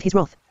into the cup of his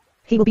wrath.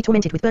 He will be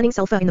tormented with burning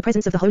sulfur in the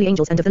presence of the holy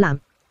angels and of the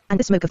Lamb. And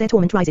the smoke of their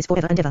torment rises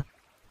forever and ever.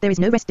 There is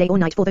no rest day or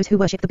night for those who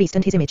worship the beast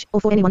and his image, or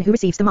for anyone who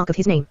receives the mark of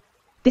his name.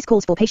 This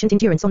calls for patient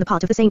endurance on the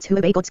part of the saints who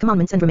obey God's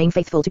commandments and remain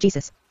faithful to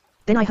Jesus.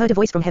 Then I heard a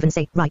voice from heaven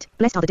say, Right,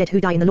 blessed are the dead who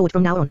die in the Lord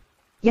from now on.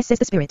 Yes, says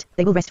the Spirit,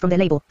 they will rest from their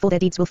labor, for their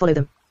deeds will follow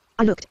them.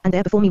 I looked, and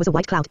there before me was a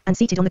white cloud, and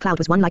seated on the cloud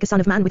was one like a son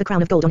of man with a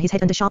crown of gold on his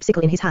head and a sharp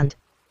sickle in his hand.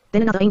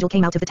 Then another angel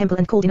came out of the temple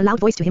and called in a loud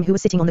voice to him who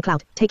was sitting on the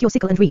cloud, Take your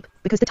sickle and reap,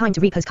 because the time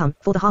to reap has come,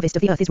 for the harvest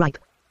of the earth is ripe.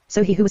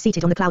 So he who was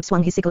seated on the cloud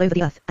swung his sickle over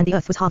the earth, and the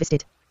earth was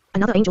harvested.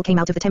 Another angel came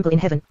out of the temple in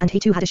heaven, and he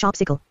too had a sharp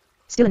sickle.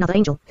 Still another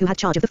angel, who had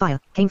charge of the fire,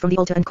 came from the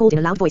altar and called in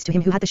a loud voice to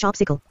him who had the sharp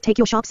sickle, Take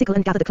your sharp sickle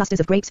and gather the clusters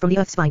of grapes from the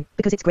earth's vine,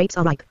 because its grapes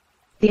are ripe.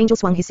 The angel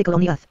swung his sickle on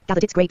the earth,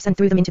 gathered its grapes and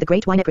threw them into the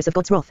great winepress of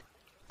God's wrath.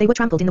 They were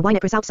trampled in the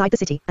winepress outside the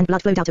city, and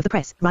blood flowed out of the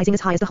press, rising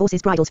as high as the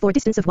horses' bridles for a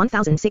distance of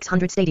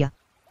 1,600 stadia.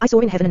 I saw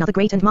in heaven another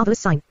great and marvelous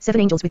sign, 7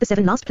 angels with the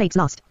 7 last plagues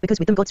last, because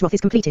with them God's wrath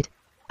is completed.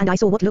 And I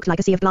saw what looked like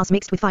a sea of glass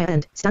mixed with fire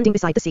and, standing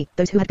beside the sea,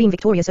 those who had been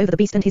victorious over the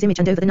beast and his image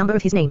and over the number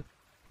of his name.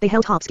 They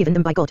held harps given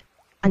them by God,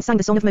 and sang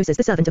the song of Moses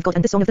the servant of God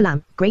and the song of the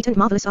Lamb. Great and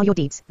marvelous are your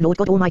deeds, Lord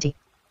God Almighty.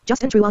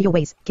 Just and true are your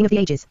ways, King of the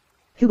ages.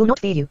 who will not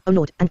fear you, O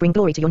Lord, and bring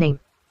glory to your name.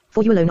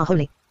 For you alone are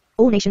holy.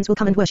 All nations will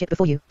come and worship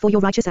before you, for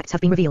your righteous acts have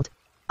been revealed.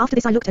 After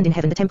this I looked, and in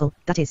heaven the temple,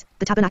 that is,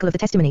 the tabernacle of the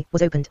testimony,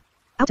 was opened.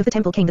 Out of the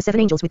temple came the 7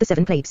 angels with the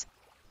 7 plagues.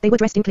 They were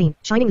dressed in clean,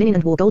 shining linen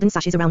and wore golden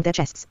sashes around their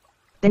chests.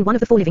 Then one of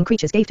the 4 living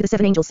creatures gave to the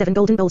 7 angels 7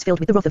 golden bowls filled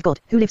with the wrath of God,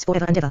 who lives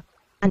forever and ever.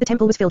 And the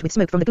temple was filled with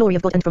smoke from the glory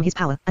of God and from his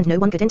power, and no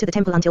one could enter the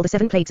temple until the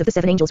 7 plagues of the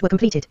 7 angels were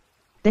completed.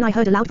 Then I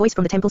heard a loud voice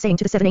from the temple saying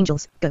to the 7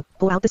 angels, Go,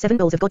 pour out the 7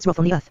 bowls of God's wrath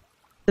on the earth.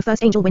 The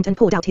first angel went and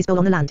poured out his bowl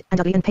on the land, and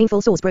ugly and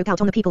painful sores broke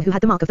out on the people who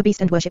had the mark of the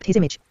beast and worshipped his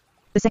image.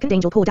 The second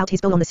angel poured out his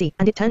bowl on the sea,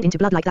 and it turned into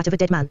blood like that of a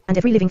dead man, and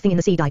every living thing in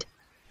the sea died.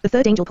 The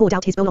third angel poured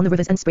out his bowl on the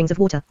rivers and springs of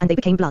water, and they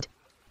became blood.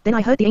 Then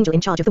I heard the angel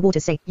in charge of the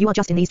waters say, You are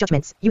just in these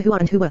judgments, you who are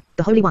and who were,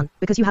 the Holy One,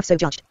 because you have so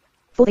judged.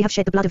 For they have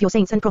shed the blood of your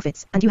saints and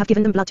prophets, and you have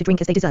given them blood to drink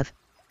as they deserve.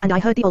 And I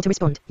heard the altar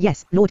respond,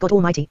 Yes, Lord God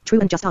Almighty,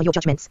 true and just are your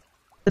judgments.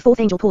 The fourth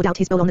angel poured out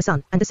his bowl on the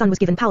sun, and the sun was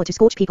given power to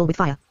scorch people with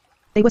fire.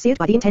 They were seared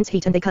by the intense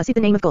heat, and they cursed the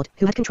name of God,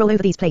 who had control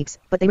over these plagues,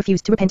 but they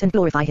refused to repent and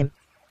glorify him.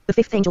 The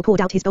fifth angel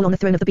poured out his bowl on the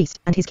throne of the beast,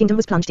 and his kingdom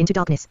was plunged into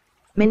darkness.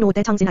 Men gnawed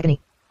their tongues in agony,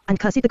 and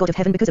cursed the God of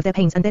heaven because of their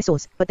pains and their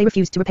sores, but they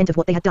refused to repent of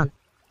what they had done.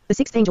 The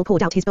sixth angel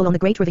poured out his bowl on the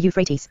great river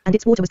Euphrates, and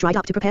its water was dried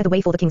up to prepare the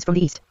way for the kings from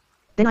the east.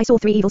 Then I saw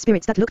 3 evil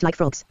spirits that looked like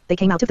frogs. They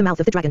came out of the mouth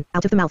of the dragon,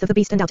 out of the mouth of the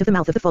beast, and out of the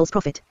mouth of the false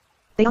prophet.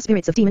 They are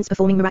spirits of demons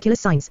performing miraculous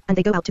signs, and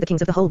they go out to the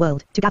kings of the whole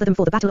world, to gather them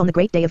for the battle on the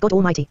great day of God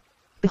Almighty.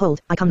 Behold,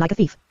 I come like a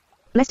thief.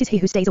 Blessed is he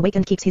who stays awake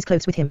and keeps his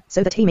clothes with him,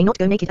 so that he may not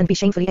go naked and be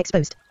shamefully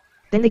exposed.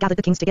 Then they gathered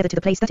the kings together to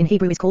the place that in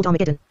Hebrew is called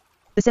Armageddon.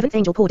 The seventh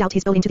angel poured out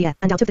his bowl into the air,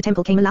 and out of the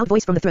temple came a loud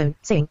voice from the throne,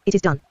 saying, It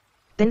is done.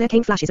 Then there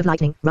came flashes of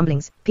lightning,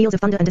 rumblings, peals of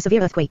thunder, and a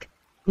severe earthquake.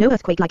 No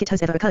earthquake like it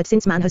has ever occurred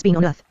since man has been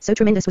on earth, so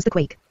tremendous was the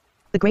quake.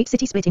 The great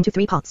city split into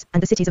 3 parts,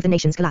 and the cities of the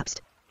nations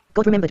collapsed.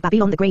 God remembered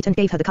Babylon the Great and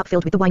gave her the cup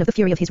filled with the wine of the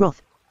fury of his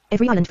wrath.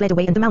 Every island fled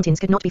away, and the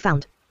mountains could not be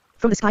found.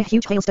 From the sky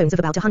huge hailstones of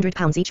about 100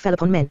 pounds each fell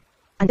upon men.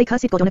 And they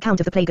cursed God on account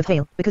of the plague of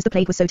hail, because the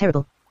plague was so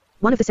terrible.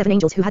 One of the 7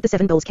 angels who had the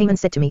 7 bowls came and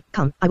said to me,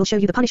 Come, I will show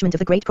you the punishment of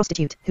the great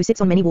prostitute, who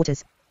sits on many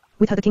waters.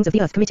 With her the kings of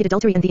the earth committed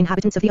adultery, and the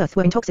inhabitants of the earth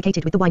were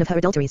intoxicated with the wine of her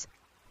adulteries.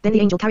 Then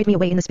the angel carried me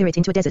away in the spirit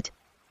into a desert.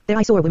 There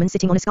I saw a woman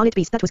sitting on a scarlet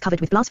beast that was covered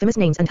with blasphemous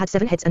names and had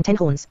 7 heads and 10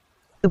 horns.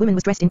 The woman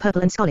was dressed in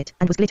purple and scarlet,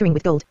 and was glittering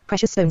with gold,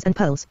 precious stones and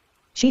pearls.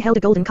 She held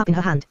a golden cup in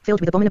her hand,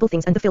 filled with abominable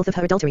things and the filth of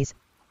her adulteries.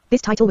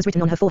 This title was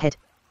written on her forehead.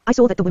 I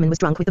saw that the woman was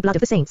drunk with the blood of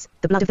the saints,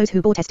 the blood of those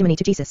who bore testimony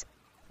to Jesus.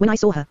 When I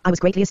saw her, I was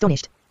greatly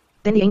astonished.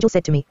 Then the angel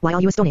said to me, Why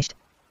are you astonished?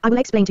 I will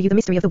explain to you the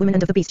mystery of the woman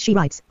and of the beast she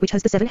rides, which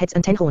has the 7 heads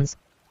and 10 horns.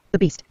 The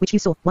beast, which you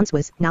saw, once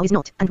was, now is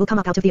not, and will come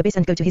up out of the abyss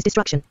and go to his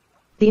destruction.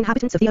 The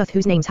inhabitants of the earth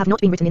whose names have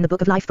not been written in the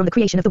book of life from the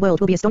creation of the world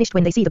will be astonished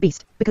when they see the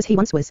beast, because he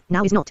once was,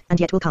 now is not,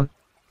 and yet will come.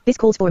 This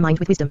calls for a mind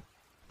with wisdom.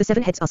 The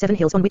 7 heads are 7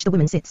 hills on which the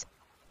woman sits.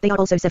 They are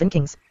also 7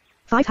 kings.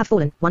 5 have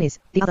fallen, 1 is,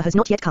 the other has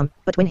not yet come,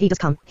 but when he does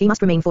come, he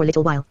must remain for a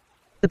little while.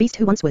 The beast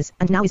who once was,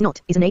 and now is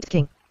not, is an 8th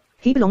king.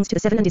 He belongs to the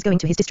 7 and is going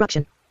to his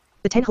destruction.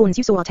 The 10 horns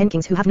you saw are 10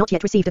 kings who have not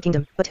yet received a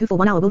kingdom, but who for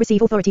 1 hour will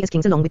receive authority as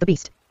kings along with the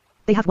beast.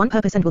 They have one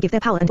purpose and will give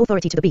their power and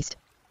authority to the beast.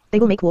 They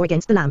will make war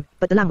against the Lamb,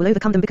 but the Lamb will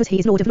overcome them because he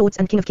is Lord of lords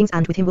and King of kings,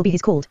 and with him will be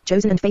his called,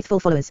 chosen and faithful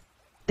followers.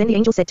 Then the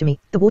angel said to me,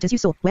 The waters you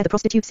saw, where the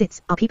prostitute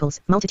sits, are peoples,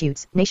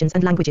 multitudes, nations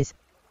and languages.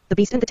 The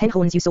beast and the 10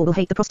 horns you saw will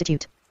hate the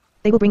prostitute.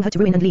 They will bring her to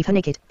ruin and leave her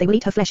naked, they will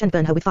eat her flesh and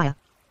burn her with fire.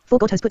 For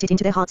God has put it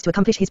into their hearts to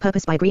accomplish his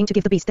purpose by agreeing to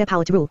give the beast their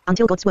power to rule,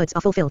 until God's words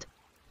are fulfilled.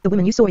 The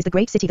woman you saw is the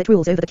great city that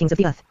rules over the kings of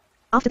the earth.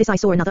 After this I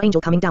saw another angel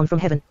coming down from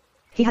heaven.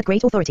 He had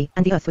great authority,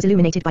 and the earth was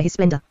illuminated by his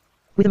splendor.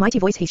 With a mighty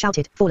voice he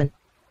shouted, Fallen!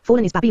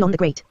 Fallen is Babylon the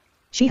Great.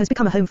 She has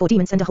become a home for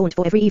demons and a haunt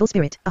for every evil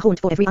spirit, a haunt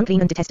for every unclean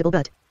and detestable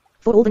bird.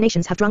 For all the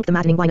nations have drunk the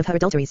maddening wine of her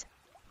adulteries.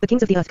 The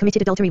kings of the earth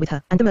committed adultery with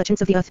her, and the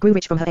merchants of the earth grew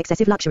rich from her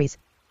excessive luxuries.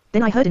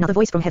 Then I heard another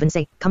voice from heaven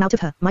say, Come out of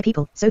her, my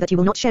people, so that you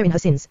will not share in her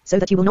sins, so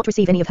that you will not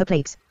receive any of her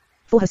plagues.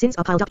 For her sins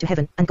are piled up to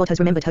heaven, and God has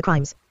remembered her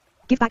crimes.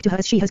 Give back to her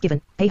as she has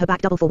given, pay her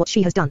back double for what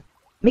she has done.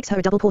 Mix her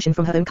a double portion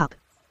from her own cup.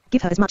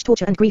 Give her as much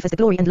torture and grief as the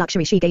glory and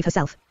luxury she gave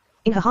herself.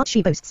 In her heart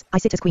she boasts, I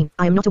sit as queen,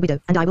 I am not a widow,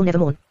 and I will never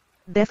mourn.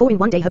 Therefore in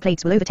one day her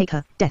plagues will overtake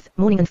her, death,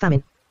 mourning and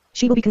famine.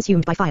 She will be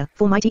consumed by fire,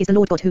 for mighty is the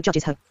Lord God who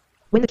judges her.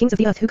 When the kings of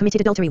the earth who committed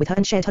adultery with her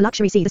and shared her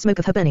luxury see the smoke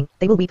of her burning,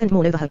 they will weep and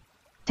mourn over her.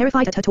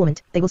 Terrified at her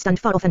torment, they will stand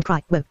far off and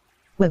cry, Woe!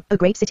 Woe, O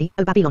great city,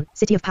 O Babylon,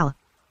 city of power!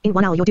 In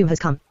 1 hour your doom has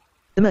come.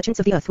 The merchants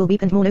of the earth will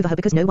weep and mourn over her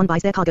because no one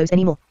buys their cargoes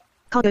anymore.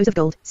 Cargoes of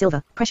gold,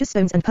 silver, precious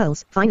stones and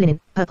pearls, fine linen,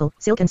 purple,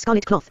 silk and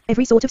scarlet cloth,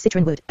 every sort of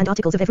citron wood, and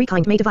articles of every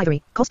kind made of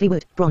ivory, costly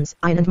wood, bronze,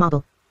 iron and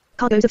marble.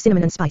 Cargoes of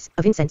cinnamon and spice,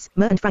 of incense,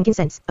 myrrh and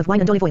frankincense, of wine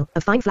and olive oil,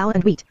 of fine flour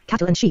and wheat,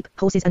 cattle and sheep,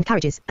 horses and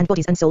carriages, and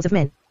bodies and souls of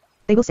men.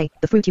 They will say,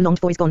 The fruit you longed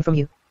for is gone from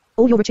you.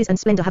 All your riches and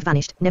splendor have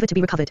vanished, never to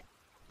be recovered.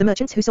 The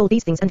merchants who sold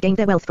these things and gained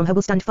their wealth from her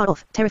will stand far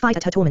off, terrified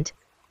at her torment.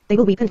 They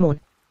will weep and mourn,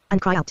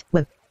 and cry out,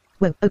 Woe!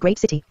 Woe, O great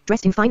city,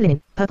 dressed in fine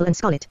linen, purple and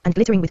scarlet, and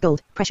glittering with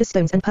gold, precious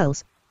stones and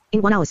pearls.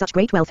 In 1 hour such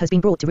great wealth has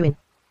been brought to ruin.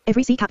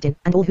 Every sea captain,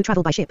 and all who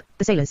travel by ship,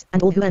 the sailors,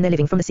 and all who earn their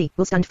living from the sea,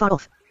 will stand far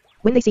off.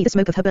 When they see the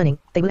smoke of her burning,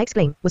 they will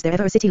exclaim, Was there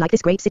ever a city like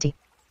this great city?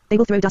 They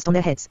will throw dust on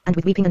their heads, and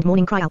with weeping and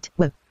mourning cry out,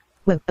 Woe!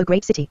 Woe, O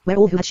great city, where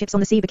all who had ships on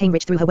the sea became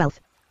rich through her wealth.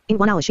 In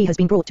 1 hour she has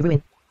been brought to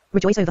ruin.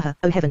 Rejoice over her,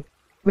 O heaven!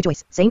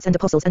 Rejoice, saints and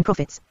apostles and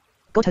prophets.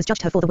 God has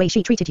judged her for the way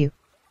she treated you.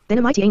 Then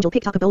a mighty angel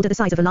picked up a boulder the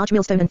size of a large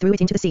millstone and threw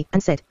it into the sea,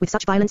 and said, with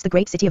such violence the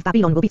great city of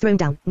Babylon will be thrown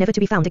down, never to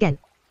be found again.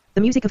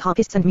 The music of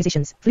harpists and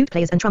musicians, flute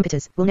players and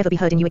trumpeters, will never be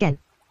heard in you again.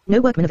 No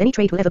workman of any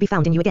trade will ever be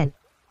found in you again.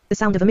 The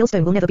sound of a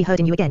millstone will never be heard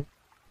in you again.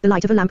 The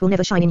light of a lamp will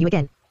never shine in you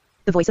again.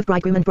 The voice of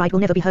bridegroom and bride will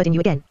never be heard in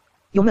you again.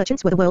 Your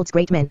merchants were the world's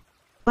great men.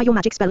 By your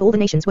magic spell all the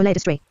nations were led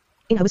astray.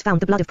 In her was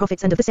found the blood of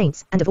prophets and of the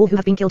saints, and of all who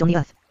have been killed on the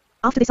earth.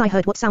 After this I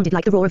heard what sounded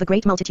like the roar of a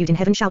great multitude in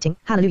heaven shouting,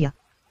 Hallelujah!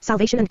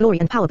 Salvation and glory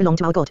and power belong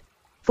to our God.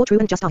 For true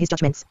and just are his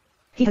judgments.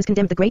 He has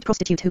condemned the great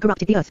prostitute who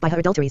corrupted the earth by her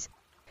adulteries.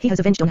 He has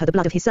avenged on her the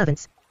blood of his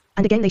servants.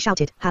 And again they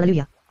shouted,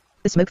 Hallelujah!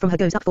 The smoke from her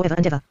goes up forever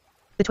and ever.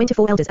 The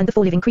 24 elders and the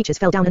 4 living creatures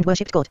fell down and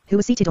worshipped God, who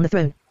was seated on the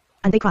throne.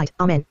 And they cried,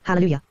 Amen,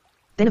 Hallelujah!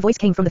 Then a voice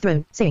came from the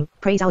throne, saying,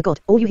 Praise our God,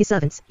 all you his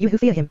servants, you who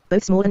fear him,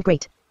 both small and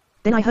great.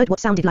 Then I heard what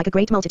sounded like a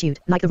great multitude,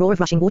 like the roar of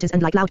rushing waters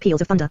and like loud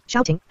peals of thunder,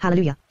 shouting,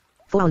 Hallelujah!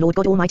 For our Lord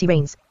God Almighty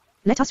reigns.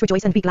 Let us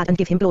rejoice and be glad and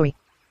give him glory.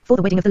 For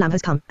the wedding of the Lamb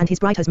has come, and his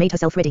bride has made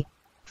herself ready.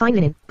 Fine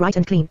linen, bright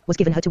and clean, was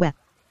given her to wear.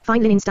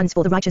 Fine linen stands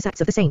for the righteous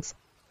acts of the saints.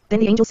 Then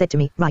the angel said to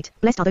me, Right,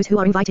 blessed are those who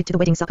are invited to the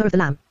wedding supper of the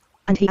Lamb.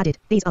 And he added,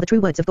 These are the true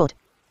words of God.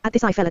 At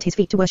this I fell at his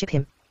feet to worship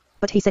him.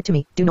 But he said to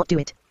me, Do not do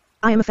it.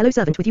 I am a fellow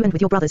servant with you and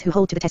with your brothers who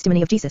hold to the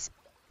testimony of Jesus.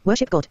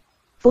 Worship God.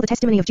 For the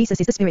testimony of Jesus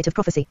is the spirit of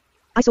prophecy.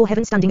 I saw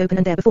heaven standing open,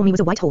 and there before me was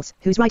a white horse,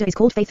 whose rider is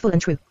called Faithful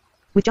and True.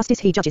 With justice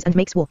he judges and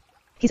makes war.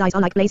 His eyes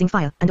are like blazing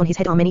fire, and on his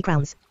head are many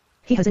crowns.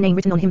 He has a name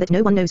written on him that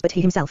no one knows but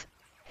he himself.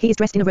 He is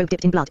dressed in a robe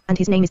dipped in blood, and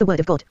his name is the Word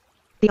of God.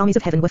 The armies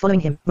of heaven were following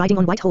him, riding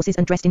on white horses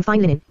and dressed in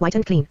fine linen, white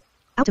and clean.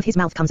 Out of his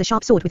mouth comes a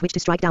sharp sword with which to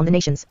strike down the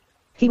nations.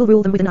 He will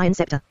rule them with an iron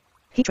scepter.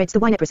 He treads the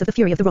winepress of the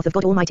fury of the wrath of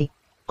God Almighty.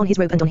 On his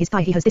robe and on his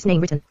thigh he has this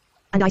name written.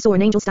 And I saw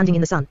an angel standing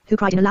in the sun, who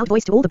cried in a loud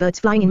voice to all the birds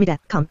flying in midair,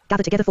 Come,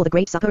 gather together for the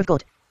great supper of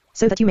God.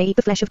 So that you may eat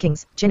the flesh of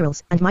kings,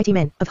 generals, and mighty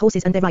men, of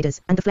horses and their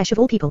riders, and the flesh of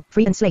all people,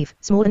 free and slave,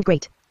 small and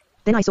great.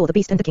 Then I saw the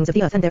beast and the kings of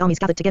the earth and their armies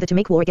gathered together to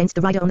make war against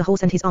the rider on the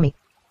horse and his army.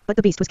 But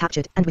the beast was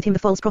captured, and with him the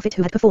false prophet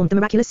who had performed the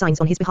miraculous signs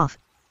on his behalf.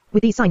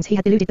 With these signs he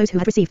had deluded those who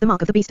had received the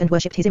mark of the beast and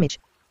worshipped his image.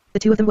 The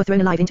 2 of them were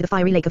thrown alive into the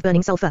fiery lake of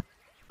burning sulfur.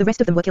 The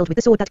rest of them were killed with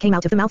the sword that came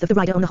out of the mouth of the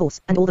rider on the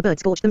horse, and all the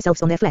birds gorged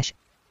themselves on their flesh.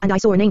 And I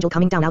saw an angel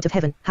coming down out of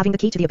heaven, having the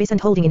key to the abyss and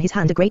holding in his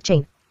hand a great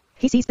chain.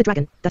 He seized the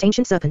dragon, that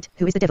ancient serpent,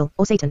 who is the devil,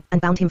 or Satan,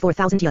 and bound him for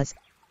 1,000 years.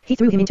 He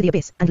threw him into the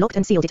abyss, and locked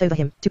and sealed it over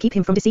him, to keep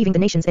him from deceiving the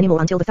nations any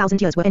more until the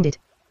 1,000 years were ended.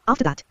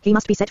 After that, he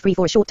must be set free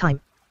for a short time.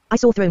 I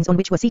saw thrones on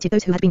which were seated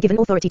those who had been given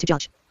authority to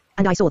judge.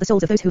 And I saw the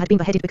souls of those who had been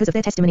beheaded because of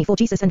their testimony for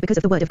Jesus and because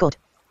of the word of God.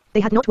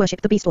 They had not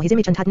worshipped the beast or his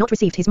image and had not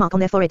received his mark on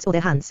their foreheads or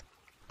their hands.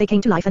 They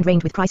came to life and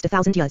reigned with Christ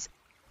 1,000 years.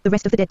 The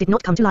rest of the dead did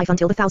not come to life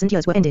until the 1,000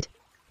 years were ended.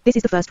 This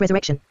is the first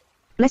resurrection.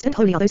 Blessed and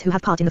holy are those who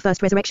have part in the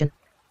first resurrection.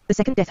 The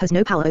second death has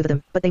no power over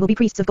them, but they will be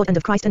priests of God and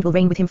of Christ and will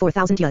reign with him for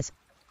 1,000 years.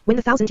 When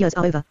the 1,000 years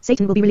are over,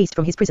 Satan will be released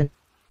from his prison,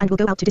 and will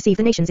go out to deceive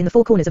the nations in the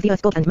 4 corners of the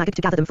earth, Gog and Magog,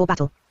 to gather them for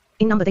battle.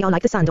 In number they are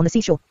like the sand on the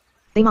seashore.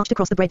 They marched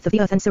across the breadth of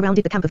the earth and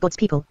surrounded the camp of God's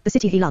people, the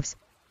city he loves.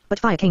 But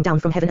fire came down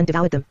from heaven and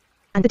devoured them.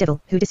 And the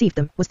devil, who deceived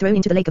them, was thrown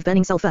into the lake of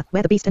burning sulfur,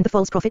 where the beast and the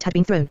false prophet had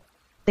been thrown.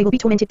 They will be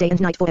tormented day and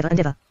night forever and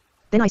ever.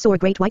 Then I saw a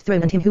great white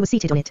throne and him who was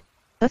seated on it.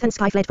 Earth and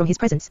sky fled from his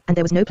presence, and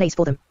there was no place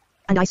for them.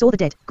 And I saw the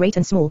dead, great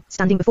and small,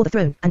 standing before the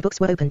throne, and books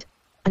were opened.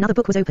 Another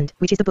book was opened,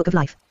 which is the book of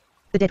life.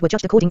 The dead were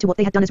judged according to what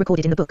they had done as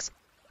recorded in the books.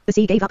 The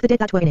sea gave up the dead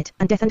that were in it,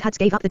 and death and Hades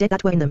gave up the dead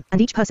that were in them,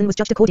 and each person was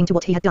judged according to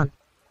what he had done.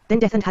 Then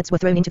death and Hades were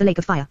thrown into the lake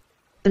of fire.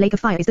 The lake of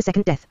fire is the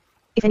second death.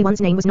 If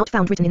anyone's name was not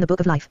found written in the book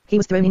of life, he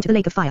was thrown into the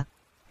lake of fire.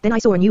 Then I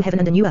saw a new heaven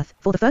and a new earth,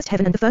 for the first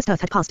heaven and the first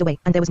earth had passed away,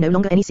 and there was no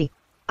longer any sea.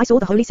 I saw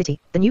the holy city,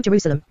 the new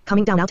Jerusalem,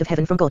 coming down out of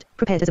heaven from God,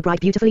 prepared as a bride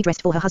beautifully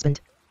dressed for her husband.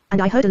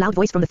 And I heard a loud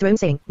voice from the throne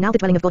saying, Now the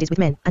dwelling of God is with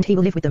men, and he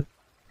will live with them.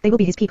 They will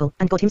be his people,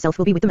 and God himself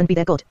will be with them and be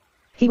their God.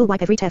 He will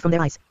wipe every tear from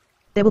their eyes.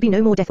 There will be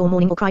no more death or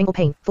mourning or crying or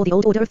pain, for the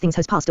old order of things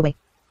has passed away.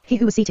 He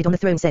who was seated on the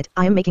throne said,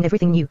 I am making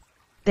everything new.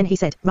 Then he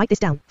said, Write this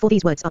down, for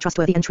these words are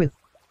trustworthy and true.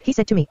 He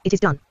said to me, It is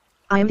done.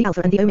 I am the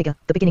Alpha and the Omega,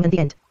 the beginning and the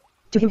end.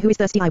 To him who is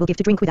thirsty I will give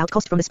to drink without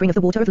cost from the spring of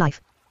the water of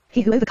life.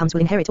 He who overcomes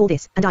will inherit all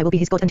this, and I will be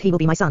his God and he will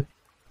be my son.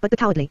 But the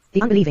cowardly,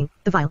 the unbelieving,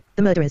 the vile,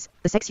 the murderers,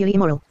 the sexually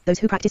immoral, those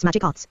who practice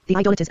magic arts, the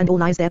idolaters and all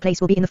liars, their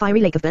place will be in the fiery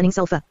lake of burning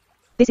sulfur.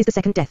 This is the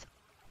second death.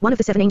 One of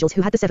the 7 angels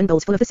who had the 7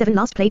 bowls full of the 7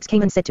 last plagues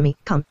came and said to me,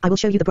 Come, I will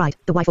show you the bride,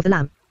 the wife of the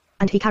Lamb.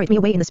 And he carried me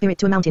away in the spirit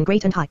to a mountain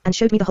great and high, and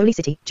showed me the holy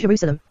city,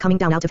 Jerusalem, coming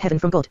down out of heaven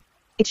from God.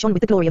 It shone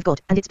with the glory of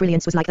God, and its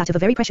brilliance was like that of a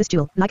very precious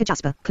jewel, like a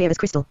jasper, clear as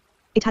crystal.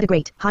 It had a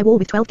great, high wall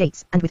with 12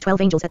 gates, and with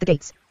 12 angels at the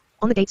gates.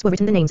 On the gates were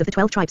written the names of the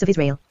 12 tribes of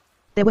Israel.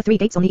 There were 3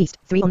 gates on the east,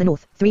 3 on the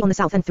north, 3 on the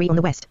south and 3 on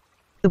the west.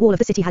 The wall of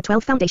the city had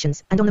 12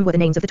 foundations, and on them were the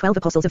names of the 12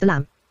 apostles of the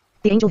Lamb.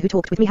 The angel who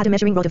talked with me had a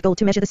measuring rod of gold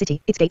to measure the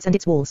city, its gates and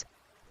its walls.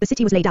 The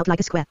city was laid out like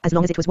a square, as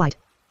long as it was wide.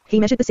 He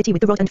measured the city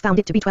with the rod and found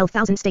it to be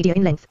 12,000 stadia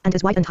in length, and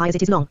as wide and high as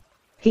it is long.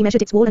 He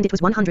measured its wall and it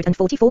was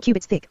 144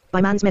 cubits thick,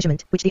 by man's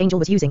measurement, which the angel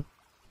was using.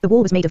 The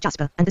wall was made of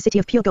jasper, and the city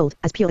of pure gold,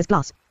 as pure as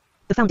glass.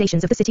 The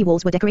foundations of the city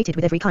walls were decorated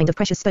with every kind of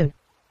precious stone.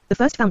 The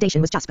first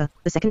foundation was jasper,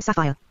 the second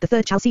sapphire, the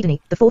third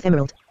chalcedony, the fourth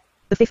emerald.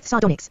 the 5th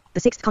sardonyx, the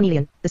 6th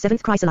carnelian, the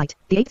 7th chrysolite,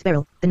 the 8th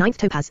beryl, the 9th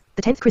topaz,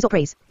 the 10th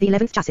chrysoprase, the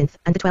 11th jacinth,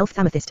 and the 12th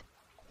amethyst.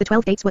 The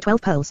 12 gates were 12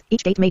 pearls,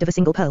 each gate made of a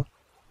single pearl.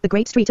 The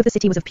great street of the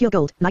city was of pure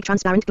gold, like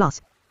transparent glass.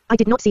 I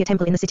did not see a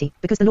temple in the city,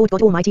 because the Lord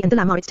God Almighty and the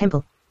Lamb are its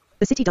temple.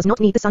 The city does not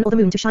need the sun or the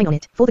moon to shine on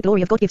it, for the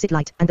glory of God gives it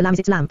light, and the Lamb is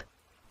its lamp.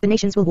 The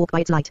nations will walk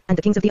by its light, and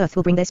the kings of the earth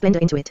will bring their splendor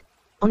into it.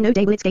 On no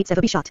day will its gates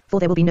ever be shut, for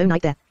there will be no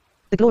night there.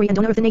 The glory and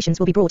honor of the nations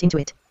will be brought into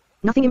it.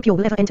 Nothing impure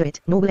will ever enter it,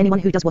 nor will anyone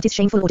who does what is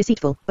shameful or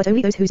deceitful, but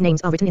only those whose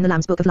names are written in the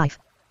Lamb's book of life.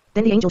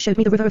 Then the angel showed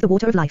me the river of the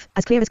water of life,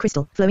 as clear as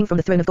crystal, flowing from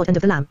the throne of God and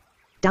of the Lamb.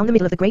 Down the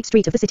middle of the great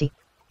street of the city.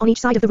 On each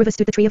side of the river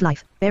stood the tree of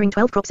life, bearing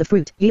 12 crops of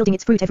fruit, yielding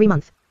its fruit every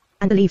month.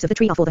 And the leaves of the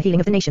tree are for the healing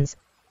of the nations.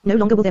 No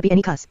longer will there be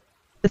any curse.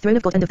 The throne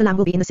of God and of the Lamb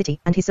will be in the city,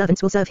 and his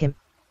servants will serve him.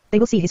 They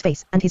will see his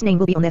face, and his name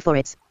will be on their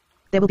foreheads.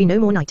 There will be no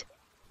more night.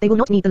 They will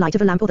not need the light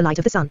of a lamp or the light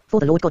of the sun, for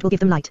the Lord God will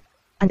give them light.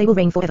 And they will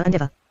reign forever and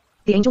ever.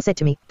 The angel said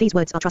to me, these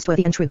words are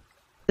trustworthy and true.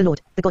 The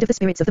Lord, the God of the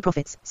spirits of the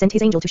prophets, sent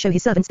his angel to show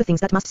his servants the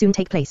things that must soon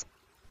take place.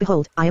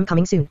 Behold, I am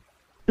coming soon.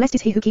 Blessed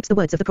is he who keeps the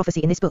words of the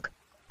prophecy in this book.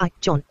 I,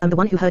 John, am the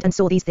one who heard and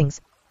saw these things.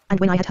 And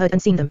when I had heard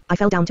and seen them, I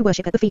fell down to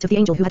worship at the feet of the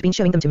angel who had been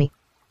showing them to me.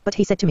 But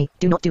he said to me,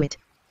 do not do it.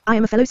 I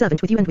am a fellow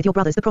servant with you and with your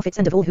brothers the prophets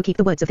and of all who keep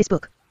the words of this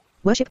book.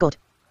 Worship God.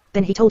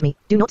 Then he told me,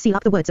 do not seal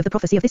up the words of the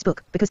prophecy of this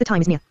book, because the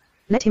time is near.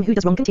 Let him who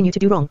does wrong continue to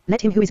do wrong,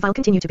 let him who is vile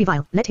continue to be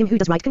vile, let him who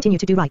does right continue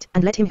to do right,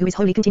 and let him who is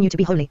holy continue to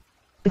be holy.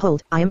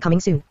 Behold, I am coming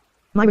soon.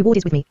 My reward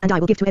is with me, and I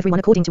will give to everyone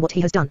according to what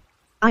he has done.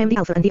 I am the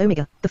Alpha and the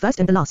Omega, the first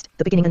and the last,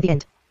 the beginning and the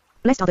end.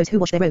 Blessed are those who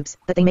wash their robes,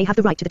 that they may have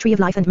the right to the tree of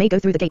life and may go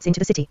through the gates into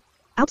the city.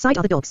 Outside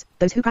are the dogs,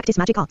 those who practice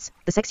magic arts,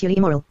 the sexually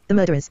immoral, the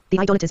murderers, the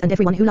idolaters and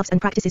everyone who loves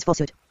and practices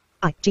falsehood.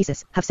 I,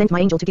 Jesus, have sent my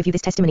angel to give you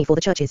this testimony for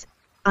the churches.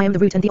 I am the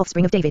root and the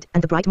offspring of David,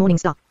 and the bright morning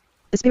star.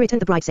 The Spirit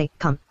and the bride say,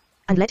 come.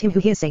 And let him who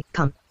hears say,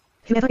 come.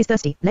 Whoever is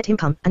thirsty, let him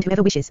come, and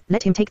whoever wishes,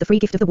 let him take the free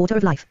gift of the water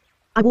of life.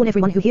 I warn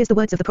everyone who hears the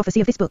words of the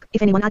prophecy of this book,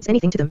 if anyone adds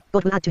anything to them,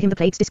 God will add to him the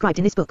plagues described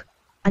in this book.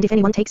 And if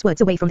anyone takes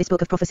words away from this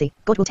book of prophecy,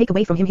 God will take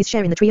away from him his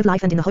share in the tree of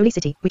life and in the holy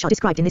city, which are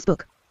described in this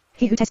book.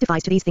 He who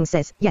testifies to these things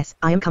says, yes,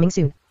 I am coming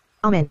soon.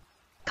 Amen.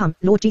 Come,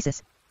 Lord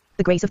Jesus.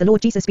 The grace of the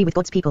Lord Jesus be with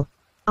God's people.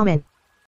 Amen.